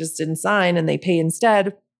and they just didn't sign and they pay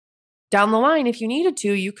instead, down the line, if you needed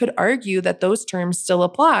to, you could argue that those terms still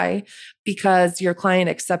apply because your client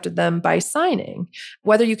accepted them by signing.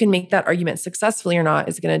 Whether you can make that argument successfully or not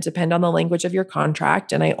is going to depend on the language of your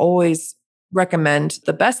contract. And I always recommend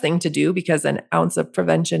the best thing to do, because an ounce of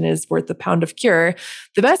prevention is worth a pound of cure.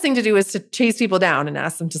 The best thing to do is to chase people down and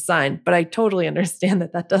ask them to sign. But I totally understand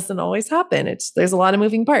that doesn't always happen. There's a lot of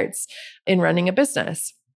moving parts in running a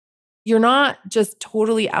business. You're not just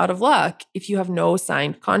totally out of luck if you have no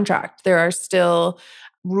signed contract. There are still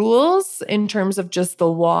rules in terms of just the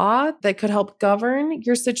law that could help govern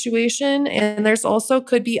your situation. And there's also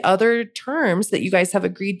could be other terms that you guys have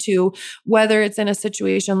agreed to, whether it's in a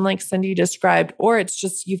situation like Cindy described, or it's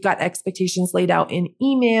just you've got expectations laid out in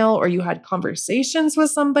email, or you had conversations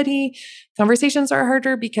with somebody. Conversations are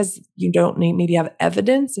harder because you don't maybe have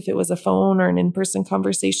evidence if it was a phone or an in-person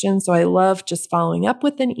conversation. So I love just following up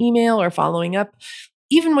with an email or following up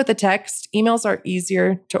even with a text. Emails are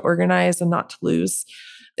easier to organize and not to lose.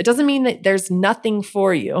 It doesn't mean that there's nothing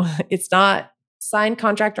for you. It's not signed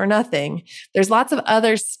contract or nothing. There's lots of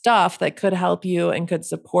other stuff that could help you and could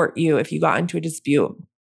support you if you got into a dispute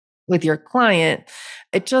with your client.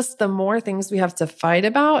 It just, the more things we have to fight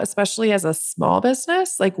about, especially as a small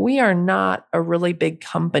business, like we are not a really big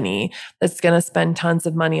company that's going to spend tons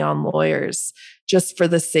of money on lawyers just for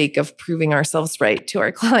the sake of proving ourselves right to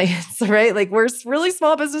our clients, right? Like we're really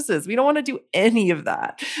small businesses. We don't want to do any of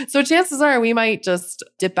that. So chances are we might just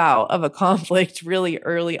dip out of a conflict really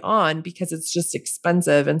early on because it's just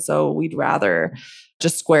expensive. And so we'd rather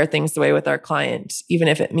just square things away with our client, even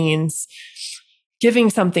if it means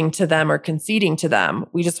giving something to them or conceding to them.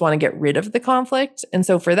 We just want to get rid of the conflict. And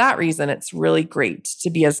so for that reason, it's really great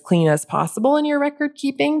to be as clean as possible in your record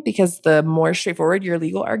keeping, because the more straightforward your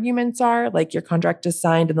legal arguments are, like your contract is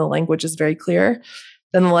signed and the language is very clear,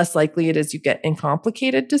 then the less likely it is you get in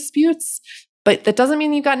complicated disputes. But that doesn't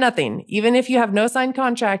mean you've got nothing. Even if you have no signed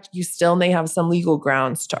contract, you still may have some legal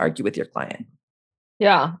grounds to argue with your client.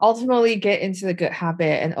 Yeah. Ultimately, get into the good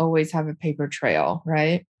habit and always have a paper trail,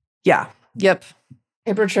 right? Yeah. Yep.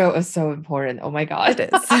 Paper trail is so important. Oh my God.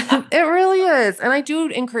 It is. It really is. And I do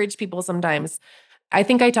encourage people sometimes. I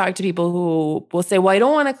think I talk to people who will say, well, I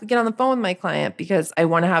don't want to get on the phone with my client because I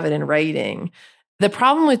want to have it in writing. The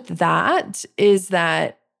problem with that is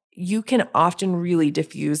that you can often really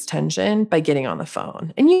diffuse tension by getting on the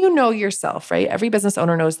phone. And you know yourself, right? Every business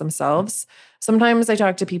owner knows themselves. Sometimes I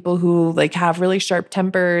talk to people who like have really sharp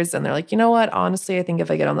tempers and they're like, you know what? Honestly, I think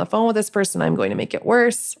if I get on the phone with this person, I'm going to make it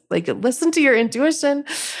worse. Like listen to your intuition.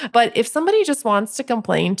 But if somebody just wants to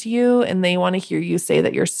complain to you and they want to hear you say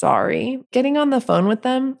that you're sorry, getting on the phone with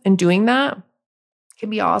them and doing that can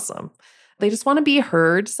be awesome. They just want to be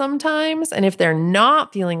heard sometimes. And if they're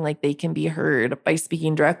not feeling like they can be heard by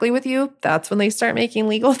speaking directly with you, that's when they start making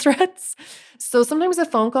legal threats. So sometimes a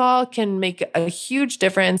phone call can make a huge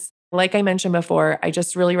difference. Like I mentioned before, I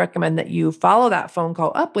just really recommend that you follow that phone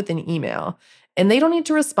call up with an email. And they don't need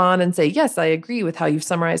to respond and say, yes, I agree with how you've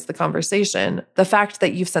summarized the conversation. The fact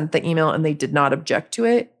that you've sent the email and they did not object to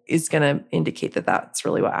it is going to indicate that that's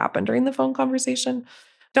really what happened during the phone conversation.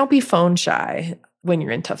 Don't be phone shy when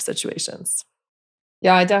you're in tough situations.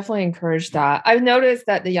 Yeah, I definitely encourage that. I've noticed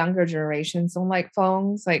that the younger generations don't like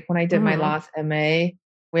phones. Like when I did my last MA,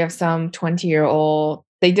 we have some 20-year-old,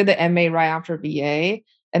 they did the MA right after BA,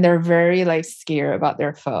 and they're very like scared about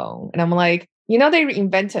their phone. And I'm like, you know, they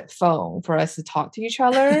invented phone for us to talk to each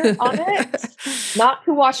other on it, not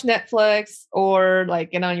to watch Netflix or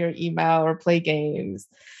like get on your email or play games.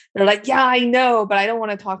 They're like, yeah, I know, but I don't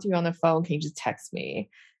want to talk to you on the phone. Can you just text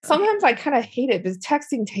me? Sometimes I kind of hate it because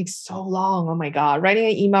texting takes so long. Oh my God. Writing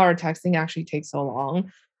an email or texting actually takes so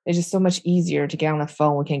long. It's just so much easier to get on the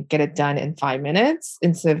phone. We can get it done in 5 minutes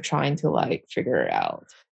instead of trying to like figure it out.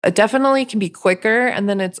 It definitely can be quicker. And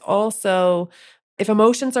then it's also, if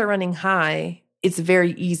emotions are running high, it's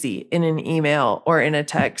very easy in an email or in a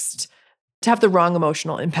text to have the wrong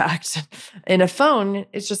emotional impact. In a phone,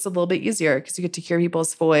 it's just a little bit easier because you get to hear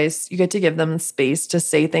people's voice. You get to give them space to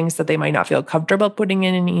say things that they might not feel comfortable putting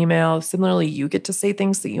in an email. Similarly, you get to say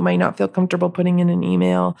things that you might not feel comfortable putting in an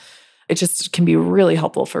email. It just can be really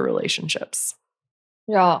helpful for relationships.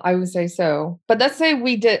 Yeah, I would say so. But let's say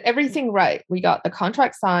we did everything right. We got the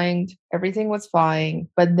contract signed, everything was fine.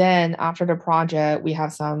 But then after the project, we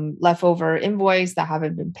have some leftover invoice that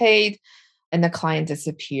haven't been paid and the client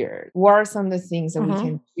disappeared. What are some of the things that we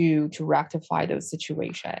can do to rectify those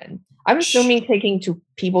situations? I'm assuming taking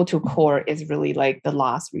people to court is really like the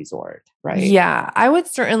last resort, right? Yeah, I would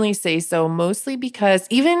certainly say so, mostly because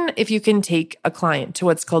even if you can take a client to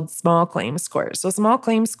what's called small claims court. So small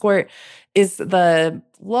claims court is the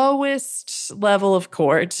lowest level of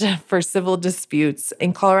court for civil disputes.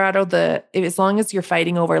 In Colorado, as long as you're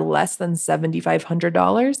fighting over less than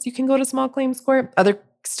 $7,500, you can go to small claims court. Other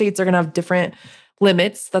states are going to have different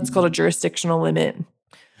limits. That's called a jurisdictional limit.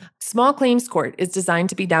 Small claims court is designed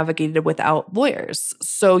to be navigated without lawyers.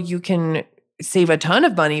 So you can save a ton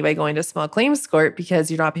of money by going to small claims court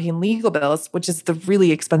because you're not paying legal bills, which is the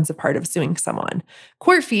really expensive part of suing someone.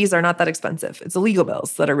 Court fees are not that expensive. It's the legal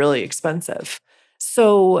bills that are really expensive.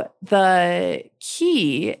 So the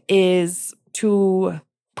key is to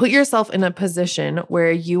put yourself in a position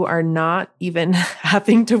where you are not even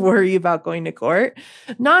having to worry about going to court.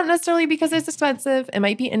 Not necessarily because it's expensive. It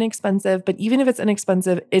might be inexpensive, but even if it's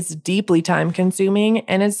inexpensive, it's deeply time consuming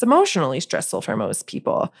and it's emotionally stressful for most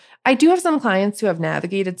people. I do have some clients who have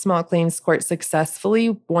navigated small claims court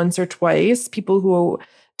successfully once or twice, people who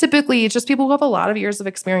typically just people who have a lot of years of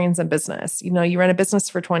experience in business. You know, you run a business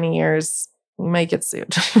for 20 years. You might get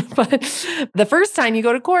sued. But the first time you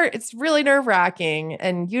go to court, it's really nerve-wracking.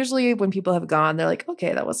 And usually when people have gone, they're like,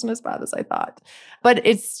 okay, that wasn't as bad as I thought. But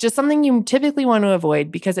it's just something you typically want to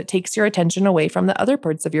avoid because it takes your attention away from the other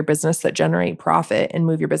parts of your business that generate profit and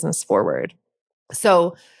move your business forward.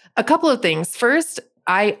 So a couple of things. First,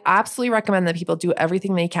 I absolutely recommend that people do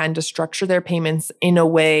everything they can to structure their payments in a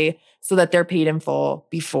way so that they're paid in full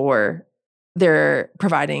before they're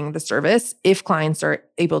providing the service if clients are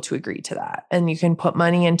able to agree to that. And you can put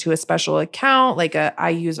money into a special account, I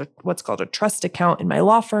use what's called a trust account in my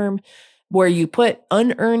law firm, where you put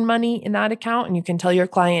unearned money in that account and you can tell your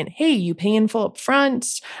client, hey, you pay in full up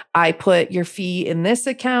front. I put your fee in this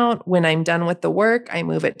account. When I'm done with the work, I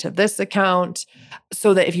move it to this account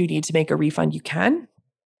so that if you need to make a refund, you can.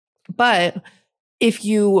 But if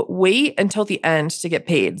you wait until the end to get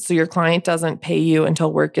paid, so your client doesn't pay you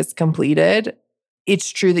until work is completed, it's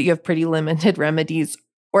true that you have pretty limited remedies,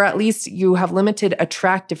 or at least you have limited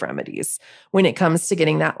attractive remedies when it comes to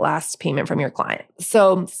getting that last payment from your client.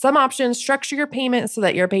 So some options: structure your payment so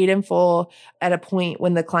that you're paid in full at a point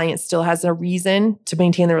when the client still has a reason to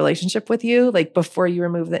maintain the relationship with you, like before you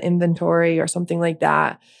remove the inventory or something like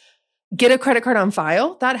that. Get a credit card on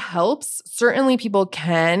file. That helps. Certainly people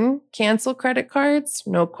can cancel credit cards,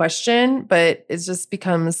 no question, but it just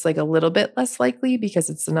becomes like a little bit less likely because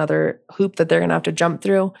it's another hoop that they're going to have to jump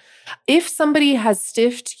through. If somebody has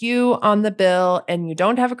stiffed you on the bill and you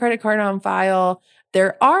don't have a credit card on file,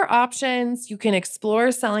 there are options. You can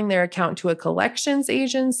explore selling their account to a collections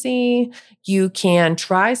agency. You can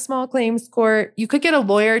try small claims court. You could get a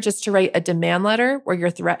lawyer just to write a demand letter where you're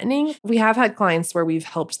threatening. We have had clients where we've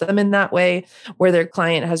helped them in that way, where their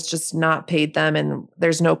client has just not paid them. And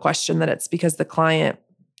there's no question that it's because the client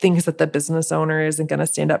thinks that the business owner isn't going to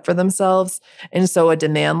stand up for themselves. And so a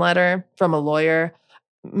demand letter from a lawyer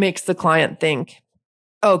makes the client think,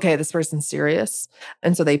 okay, this person's serious.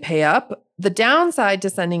 And so they pay up. The downside to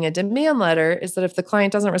sending a demand letter is that if the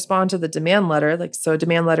client doesn't respond to the demand letter, so a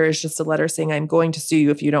demand letter is just a letter saying, I'm going to sue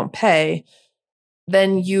you if you don't pay,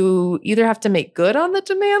 then you either have to make good on the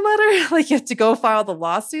demand letter, like you have to go file the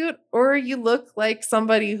lawsuit, or you look like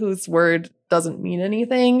somebody whose word doesn't mean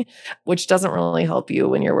anything, which doesn't really help you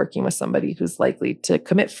when you're working with somebody who's likely to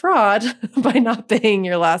commit fraud by not paying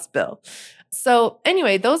your last bill. So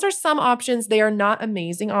anyway, those are some options. They are not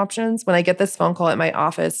amazing options. When I get this phone call at my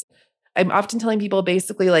office, I'm often telling people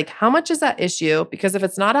basically like, how much is that issue? Because if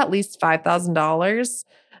it's not at least $5,000,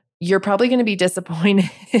 you're probably going to be disappointed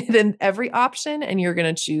in every option and you're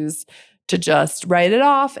going to choose to just write it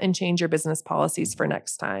off and change your business policies for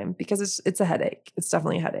next time because it's a headache. It's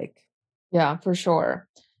definitely a headache. Yeah, for sure.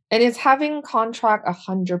 And is having contract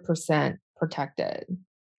 100% protected?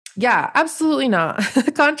 Yeah, absolutely not.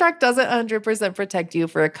 The contract doesn't 100% protect you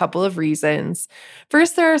for a couple of reasons.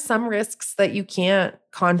 First, there are some risks that you can't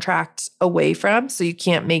contract away from. So you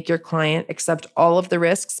can't make your client accept all of the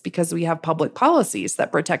risks because we have public policies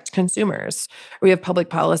that protect consumers. We have public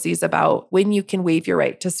policies about when you can waive your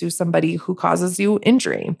right to sue somebody who causes you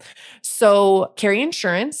injury. So carry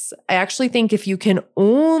insurance. I actually think if you can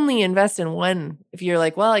only invest in one, if you're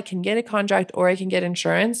like, well, I can get a contract or I can get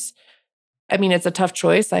insurance, I mean, it's a tough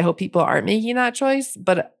choice. I hope people aren't making that choice,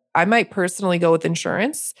 but I might personally go with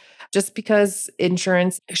insurance just because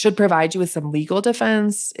insurance should provide you with some legal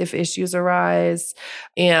defense if issues arise.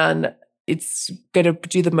 And it's going to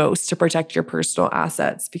do the most to protect your personal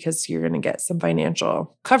assets because you're going to get some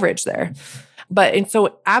financial coverage there. And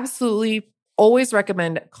so absolutely always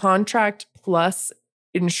recommend contract plus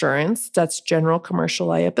insurance. That's general commercial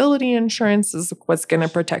liability insurance is what's going to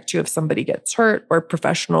protect you if somebody gets hurt, or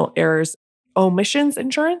professional errors. Omissions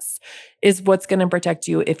insurance is what's going to protect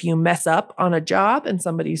you if you mess up on a job and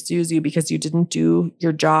somebody sues you because you didn't do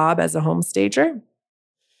your job as a home stager.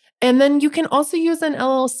 And then you can also use an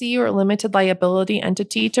LLC or limited liability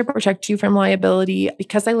entity to protect you from liability.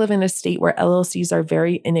 Because I live in a state where LLCs are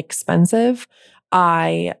very inexpensive,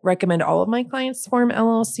 I recommend all of my clients form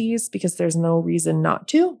LLCs because there's no reason not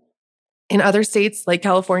to. In other states like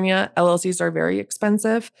California, LLCs are very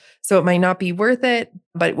expensive, so it might not be worth it.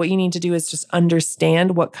 But what you need to do is just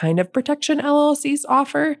understand what kind of protection LLCs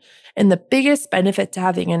offer. And the biggest benefit to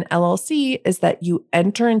having an LLC is that you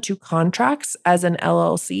enter into contracts as an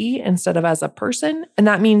LLC instead of as a person. And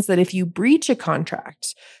that means that if you breach a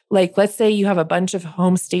contract, like let's say you have a bunch of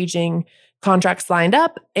home staging contracts lined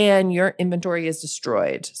up and your inventory is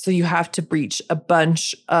destroyed, so you have to breach a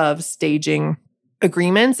bunch of staging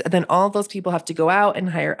agreements. And then all of those people have to go out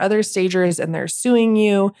and hire other stagers, and they're suing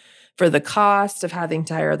you for the cost of having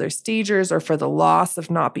to hire other stagers or for the loss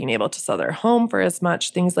of not being able to sell their home for as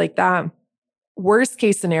much, things like that. Worst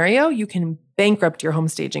case scenario, you can bankrupt your home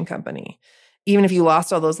staging company. Even if you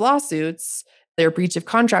lost all those lawsuits, they're breach of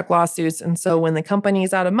contract lawsuits. And so when the company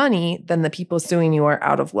is out of money, then the people suing you are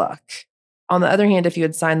out of luck. On the other hand, if you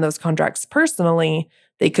had signed those contracts personally,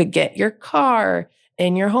 they could get your car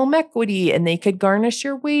and your home equity, and they could garnish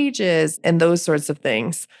your wages and those sorts of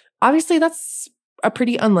things. Obviously, that's a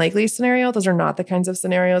pretty unlikely scenario. Those are not the kinds of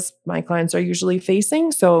scenarios my clients are usually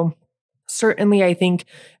facing. So certainly, I think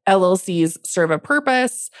LLCs serve a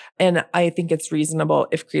purpose. And I think it's reasonable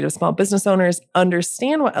if creative small business owners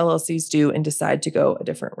understand what LLCs do and decide to go a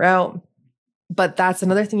different route. But that's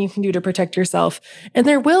another thing you can do to protect yourself. And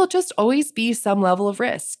there will just always be some level of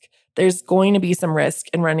risk. There's going to be some risk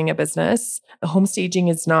in running a business. Home staging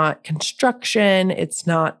is not construction. It's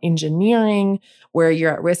not engineering where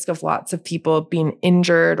you're at risk of lots of people being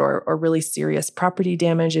injured or really serious property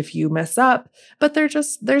damage if you mess up. But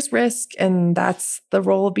there's risk. And that's the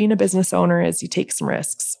role of being a business owner is you take some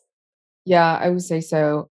risks. Yeah, I would say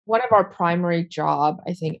so. One of our primary job,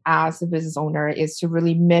 I think, as a business owner is to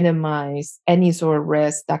really minimize any sort of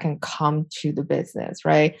risk that can come to the business,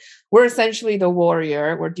 right? We're essentially the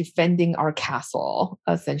warrior. We're defending our castle,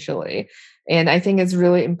 essentially. And I think it's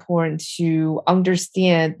really important to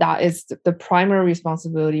understand that is the primary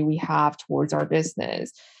responsibility we have towards our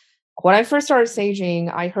business. When I first started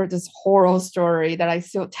saging, I heard this horror story that I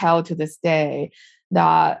still tell to this day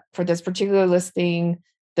that for this particular listing,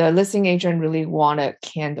 the listing agent really wanted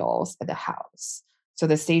candles at the house. So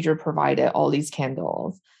the stager provided all these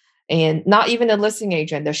candles. And not even the listing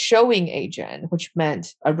agent, the showing agent, which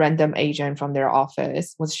meant a random agent from their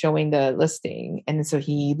office, was showing the listing. And so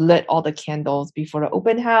he lit all the candles before the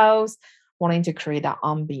open house, wanting to create that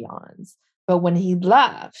ambiance. But when he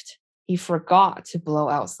left, he forgot to blow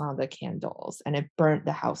out some of the candles and it burnt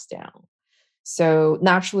the house down. So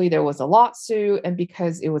naturally, there was a lawsuit, and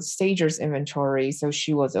because it was Stager's inventory, so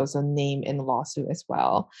she was also named in the lawsuit as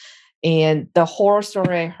well. And the horror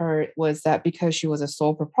story I heard was that because she was a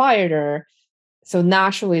sole proprietor, so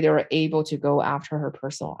naturally they were able to go after her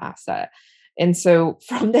personal asset. And so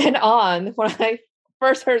from then on, when I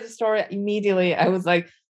first heard the story, immediately I was like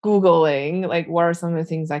Googling, like, what are some of the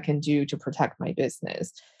things I can do to protect my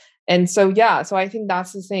business? And so, yeah, so I think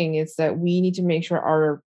that's the thing is that we need to make sure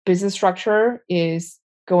our business structure is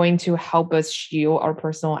going to help us shield our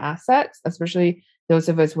personal assets, especially those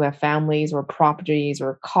of us who have families or properties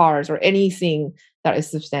or cars or anything that is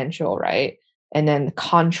substantial, right? And then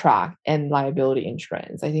contract and liability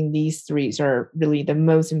insurance. I think these three are really the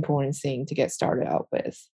most important thing to get started out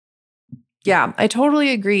with. Yeah, I totally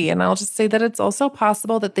agree. And I'll just say that it's also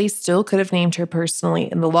possible that they still could have named her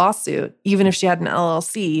personally in the lawsuit, even if she had an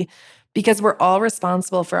LLC, because we're all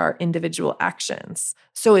responsible for our individual actions.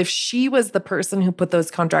 So if she was the person who put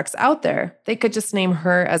those contracts out there, they could just name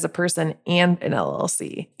her as a person and an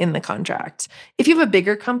LLC in the contract. If you have a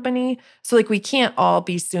bigger company, so like we can't all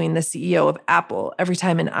be suing the CEO of Apple every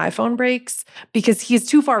time an iPhone breaks because he's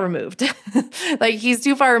too far removed. Like he's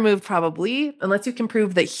too far removed probably, unless you can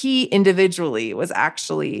prove that he individually was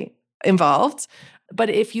actually involved. But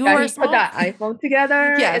if you are put that iPhone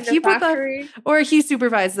together in the factory, or he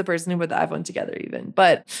supervised the person who put the iPhone together even.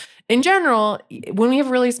 But in general, when we have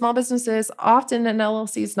really small businesses, often an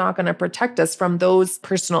LLC is not going to protect us from those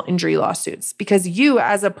personal injury lawsuits because you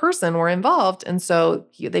as a person were involved. And so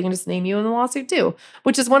they can just name you in the lawsuit too,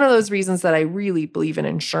 which is one of those reasons that I really believe in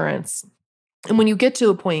insurance. And when you get to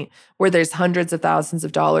a point where there's hundreds of thousands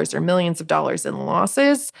of dollars or millions of dollars in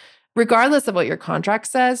losses, regardless of what your contract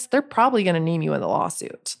says, they're probably going to name you in the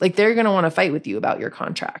lawsuit. Like they're going to want to fight with you about your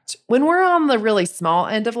contract. When we're on the really small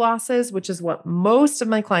end of losses, which is what most of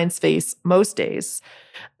my clients face most days,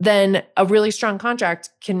 then a really strong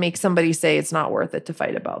contract can make somebody say it's not worth it to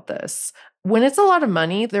fight about this. When it's a lot of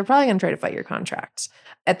money, they're probably going to try to fight your contract.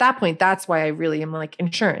 At that point, that's why I really am like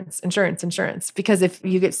insurance. Because if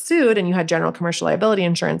you get sued and you had general commercial liability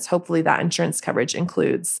insurance, hopefully that insurance coverage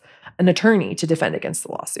includes an attorney to defend against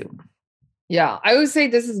the lawsuit. Yeah, I would say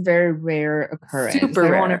this is very rare occurrence. Super I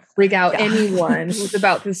don't rare. want to freak out anyone who's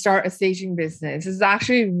about to start a staging business. It's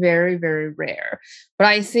actually very, very rare. But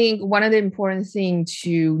I think one of the important things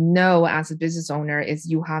to know as a business owner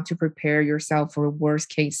is you have to prepare yourself for a worst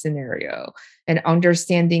case scenario and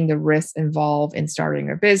understanding the risks involved in starting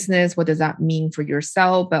a business. What does that mean for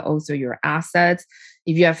yourself, but also your assets?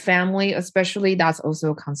 If you have family, especially, that's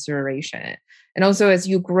also a consideration. And also, as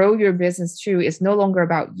you grow your business too, it's no longer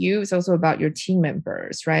about you, it's also about your team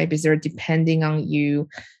members, right? Because they're depending on you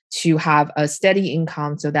to have a steady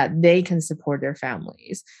income so that they can support their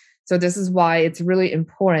families. So this is why it's really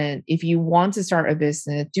important if you want to start a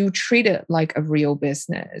business, do treat it like a real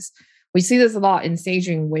business. We see this a lot in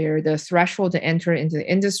staging where the threshold to enter into the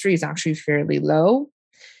industry is actually fairly low.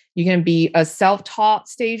 You can be a self-taught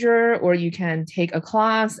stager, or you can take a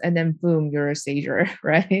class and then boom, you're a stager,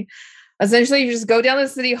 right? Essentially, you just go down to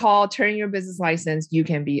City Hall, turn your business license, you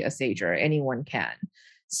can be a stager. Anyone can.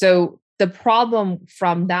 So the problem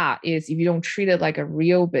from that is if you don't treat it like a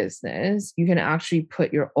real business, you can actually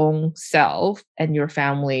put your own self and your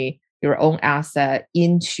family, your own asset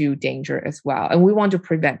into danger as well. And we want to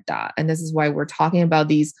prevent that. And this is why we're talking about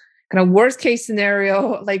these kind of worst case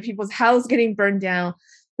scenario, like people's house getting burned down.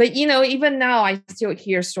 But even now, I still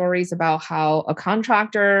hear stories about how a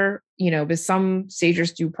contractor, but some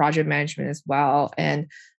stagers do project management as well, and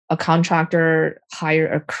a contractor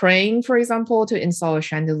hired a crane, for example, to install a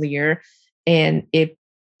chandelier, and it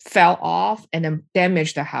fell off and then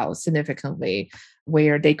damaged the house significantly,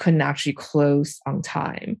 where they couldn't actually close on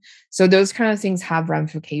time. So those kind of things have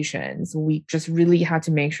ramifications. We just really have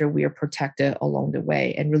to make sure we are protected along the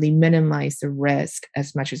way and really minimize the risk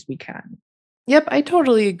as much as we can. Yep, I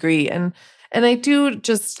totally agree. And I do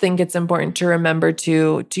just think it's important to remember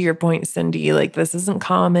to your point, Cindy, like this isn't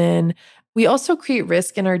common. We also create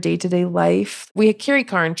risk in our day-to-day life. We carry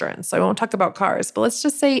car insurance, so I won't talk about cars, but let's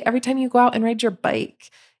just say every time you go out and ride your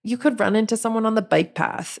bike, you could run into someone on the bike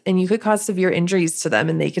path and you could cause severe injuries to them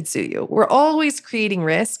and they could sue you. We're always creating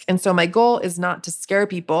risk. And so my goal is not to scare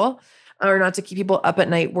people or not to keep people up at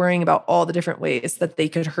night worrying about all the different ways that they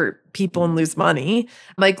could hurt people and lose money.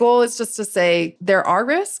 My goal is just to say there are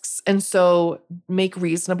risks. And so make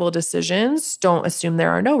reasonable decisions. Don't assume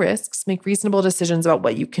there are no risks. Make reasonable decisions about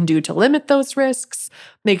what you can do to limit those risks.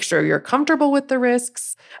 Make sure you're comfortable with the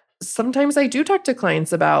risks. Sometimes I do talk to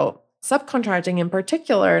clients about subcontracting in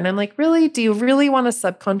particular. And I'm like, really? Do you really want to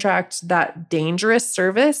subcontract that dangerous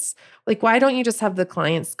service? Like, why don't you just have the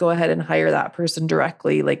clients go ahead and hire that person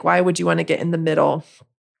directly? Like, why would you want to get in the middle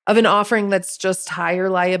of an offering that's just higher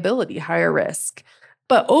liability, higher risk?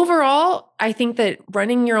 But overall, I think that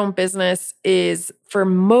running your own business is for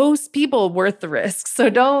most people worth the risk. So I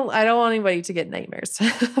don't want anybody to get nightmares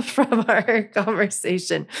from our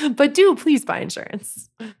conversation, but do please buy insurance.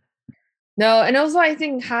 No, and also I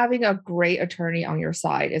think having a great attorney on your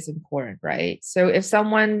side is important, right? So if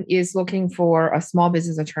someone is looking for a small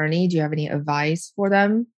business attorney, do you have any advice for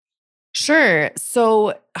them? Sure.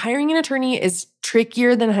 So hiring an attorney is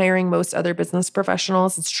trickier than hiring most other business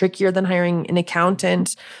professionals. It's trickier than hiring an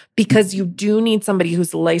accountant because you do need somebody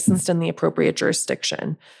who's licensed in the appropriate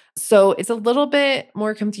jurisdiction. So it's a little bit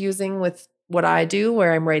more confusing with what I do,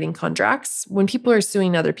 where I'm writing contracts. When people are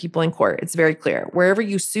suing other people in court, it's very clear. Wherever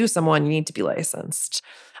you sue someone, you need to be licensed.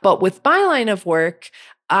 But with my line of work,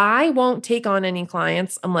 I won't take on any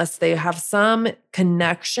clients unless they have some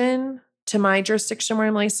connection to my jurisdiction where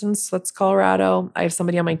I'm licensed. That's Colorado. I have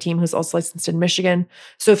somebody on my team who's also licensed in Michigan.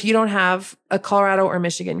 So if you don't have a Colorado or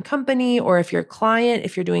Michigan company, or if your client,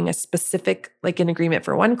 if you're doing a specific, like an agreement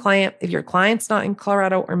for one client, if your client's not in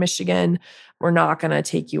Colorado or Michigan, we're not going to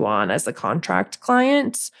take you on as a contract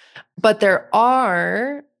client. But there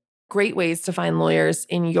are great ways to find lawyers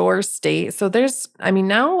in your state. So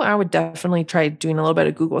now I would definitely try doing a little bit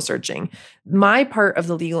of Google searching. My part of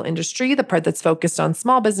the legal industry, the part that's focused on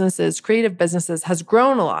small businesses, creative businesses, has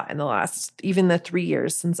grown a lot in the last, even the 3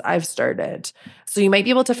 years since I've started. So you might be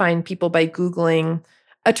able to find people by Googling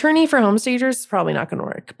attorney for home stagers is probably not going to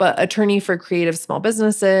work, but attorney for creative small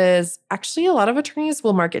businesses. Actually, a lot of attorneys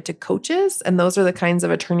will market to coaches, and those are the kinds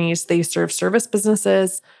of attorneys, they serve service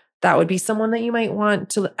businesses. That would be someone that you might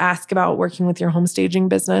want to ask about working with your home staging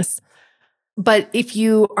business. But if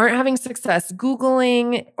you aren't having success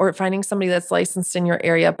Googling or finding somebody that's licensed in your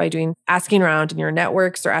area by asking around in your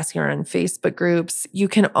networks or asking around in Facebook groups, you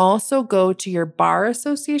can also go to your bar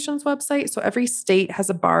association's website. So every state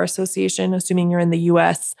has a bar association, assuming you're in the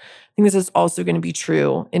US. I think this is also going to be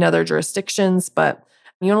true in other jurisdictions, but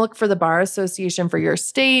you want to look for the bar association for your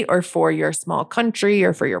state or for your small country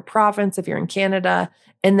or for your province if you're in Canada,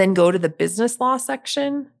 and then go to the business law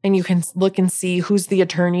section and you can look and see who's the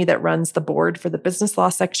attorney that runs the board for the business law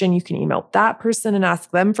section. You can email that person and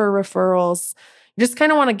ask them for referrals. You just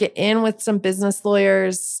kind of want to get in with some business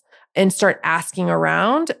lawyers and start asking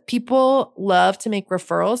around. People love to make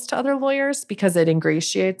referrals to other lawyers because it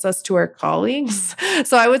ingratiates us to our colleagues.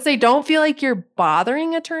 So I would say don't feel like you're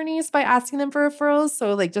bothering attorneys by asking them for referrals.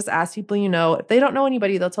 So just ask people you know. If they don't know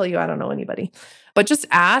anybody, they'll tell you, I don't know anybody. But just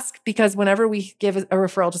ask, because whenever we give a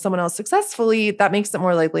referral to someone else successfully, that makes it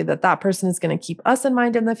more likely that that person is going to keep us in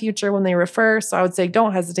mind in the future when they refer. So I would say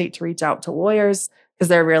don't hesitate to reach out to lawyers because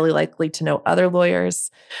they're really likely to know other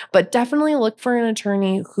lawyers. But definitely look for an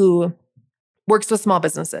attorney who works with small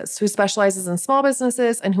businesses, who specializes in small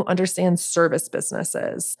businesses and who understands service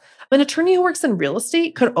businesses. An attorney who works in real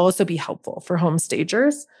estate could also be helpful for home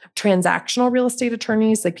stagers. Transactional real estate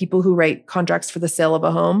attorneys, like people who write contracts for the sale of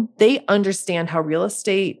a home, they understand how real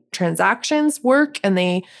estate transactions work, and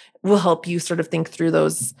they will help you sort of think through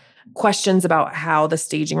those questions about how the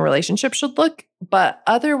staging relationship should look. But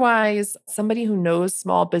otherwise, somebody who knows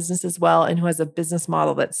small businesses well and who has a business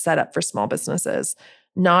model that's set up for small businesses.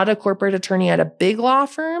 Not a corporate attorney at a big law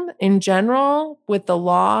firm. In general, with the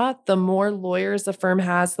law, the more lawyers a firm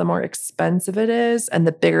has, the more expensive it is and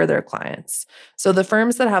the bigger their clients. So the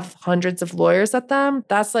firms that have hundreds of lawyers at them,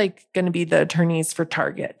 that's like going to be the attorneys for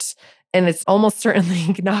Target. And it's almost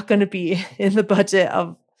certainly not going to be in the budget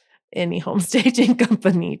of any home staging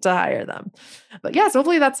company to hire them. But yes,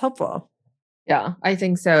 hopefully that's helpful. Yeah, I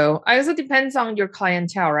think so. It also depends on your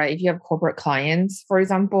clientele, right? If you have corporate clients, for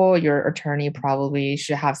example, your attorney probably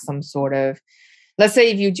should have some sort of, let's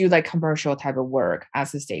say if you do like commercial type of work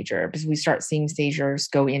as a stager, because we start seeing stagers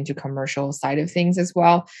go into commercial side of things as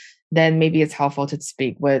well, then maybe it's helpful to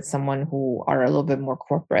speak with someone who are a little bit more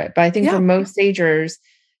corporate. But I think for most stagers,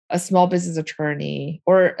 a small business attorney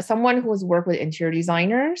or someone who has worked with interior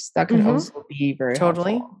designers, that can also be very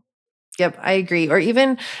helpful. Yep, I agree. Or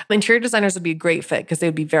even interior designers would be a great fit because they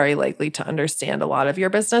would be very likely to understand a lot of your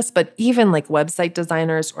business. But even like website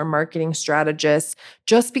designers or marketing strategists,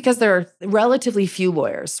 just because there are relatively few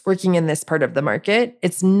lawyers working in this part of the market,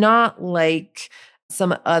 it's not like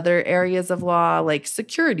some other areas of law, like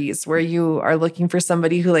securities, where you are looking for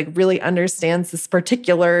somebody who like really understands this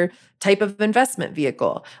particular type of investment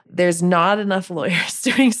vehicle. There's not enough lawyers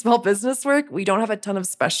doing small business work. We don't have a ton of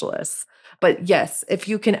specialists. But yes, if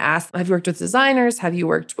you can ask, have you worked with designers? Have you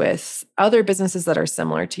worked with other businesses that are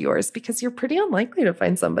similar to yours? Because you're pretty unlikely to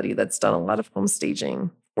find somebody that's done a lot of home staging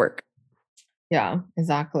work. Yeah,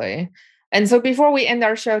 exactly. And so before we end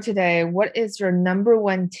our show today, what is your number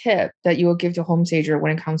one tip that you will give to home stager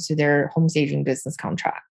when it comes to their home staging business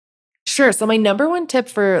contract? Sure. So my number one tip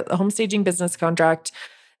for a home staging business contract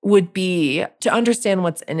would be to understand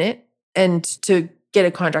what's in it and to get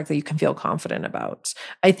a contract that you can feel confident about.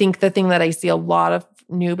 I think the thing that I see a lot of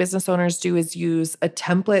new business owners do is use a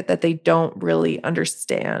template that they don't really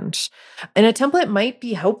understand. And a template might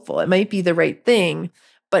be helpful. It might be the right thing,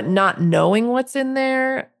 but not knowing what's in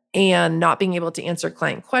there and not being able to answer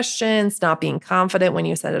client questions, not being confident when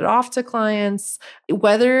you send it off to clients,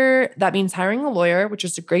 whether that means hiring a lawyer, which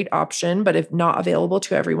is a great option, but if not available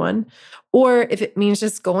to everyone, or if it means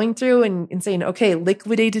just going through and saying, okay,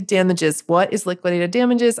 liquidated damages, what is liquidated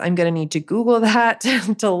damages? I'm going to need to Google that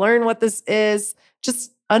to learn what this is.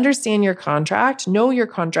 Just understand your contract, know your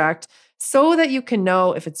contract so that you can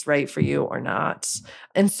know if it's right for you or not,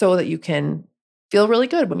 and so that you can feel really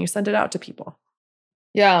good when you send it out to people.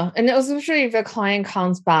 Yeah. And especially if a client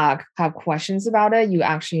comes back, have questions about it, you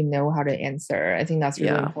actually know how to answer. I think that's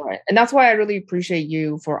really important. And that's why I really appreciate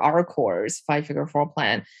you for our course, 5-Figure Floor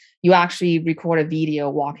Plan. You actually record a video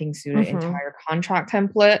walking through the entire contract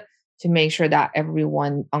template to make sure that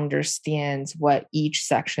everyone understands what each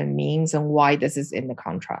section means and why this is in the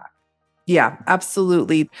contract. Yeah,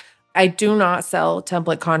 absolutely. I do not sell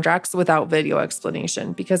template contracts without video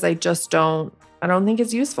explanation because I don't think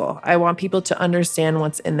it's useful. I want people to understand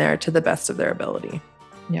what's in there to the best of their ability.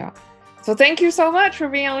 Yeah. So thank you so much for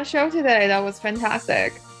being on the show today. That was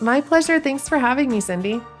fantastic. My pleasure. Thanks for having me,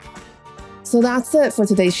 Cindy. So that's it for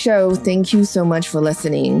today's show. Thank you so much for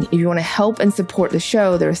listening. If you want to help and support the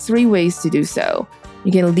show, there are 3 ways to do so.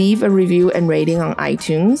 You can leave a review and rating on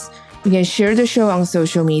iTunes. You can share the show on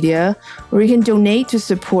social media, or you can donate to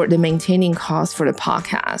support the maintaining costs for the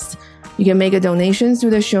podcast. You can make a donation through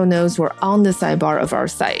the show notes or on the sidebar of our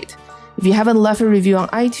site. If you haven't left a review on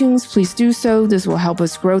iTunes, please do so. This will help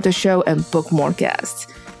us grow the show and book more guests.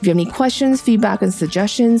 If you have any questions, feedback, and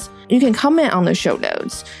suggestions, you can comment on the show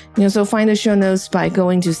notes. You can also find the show notes by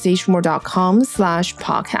going to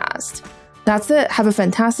stagemore.com/podcast. That's it. Have a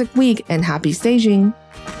fantastic week and happy staging.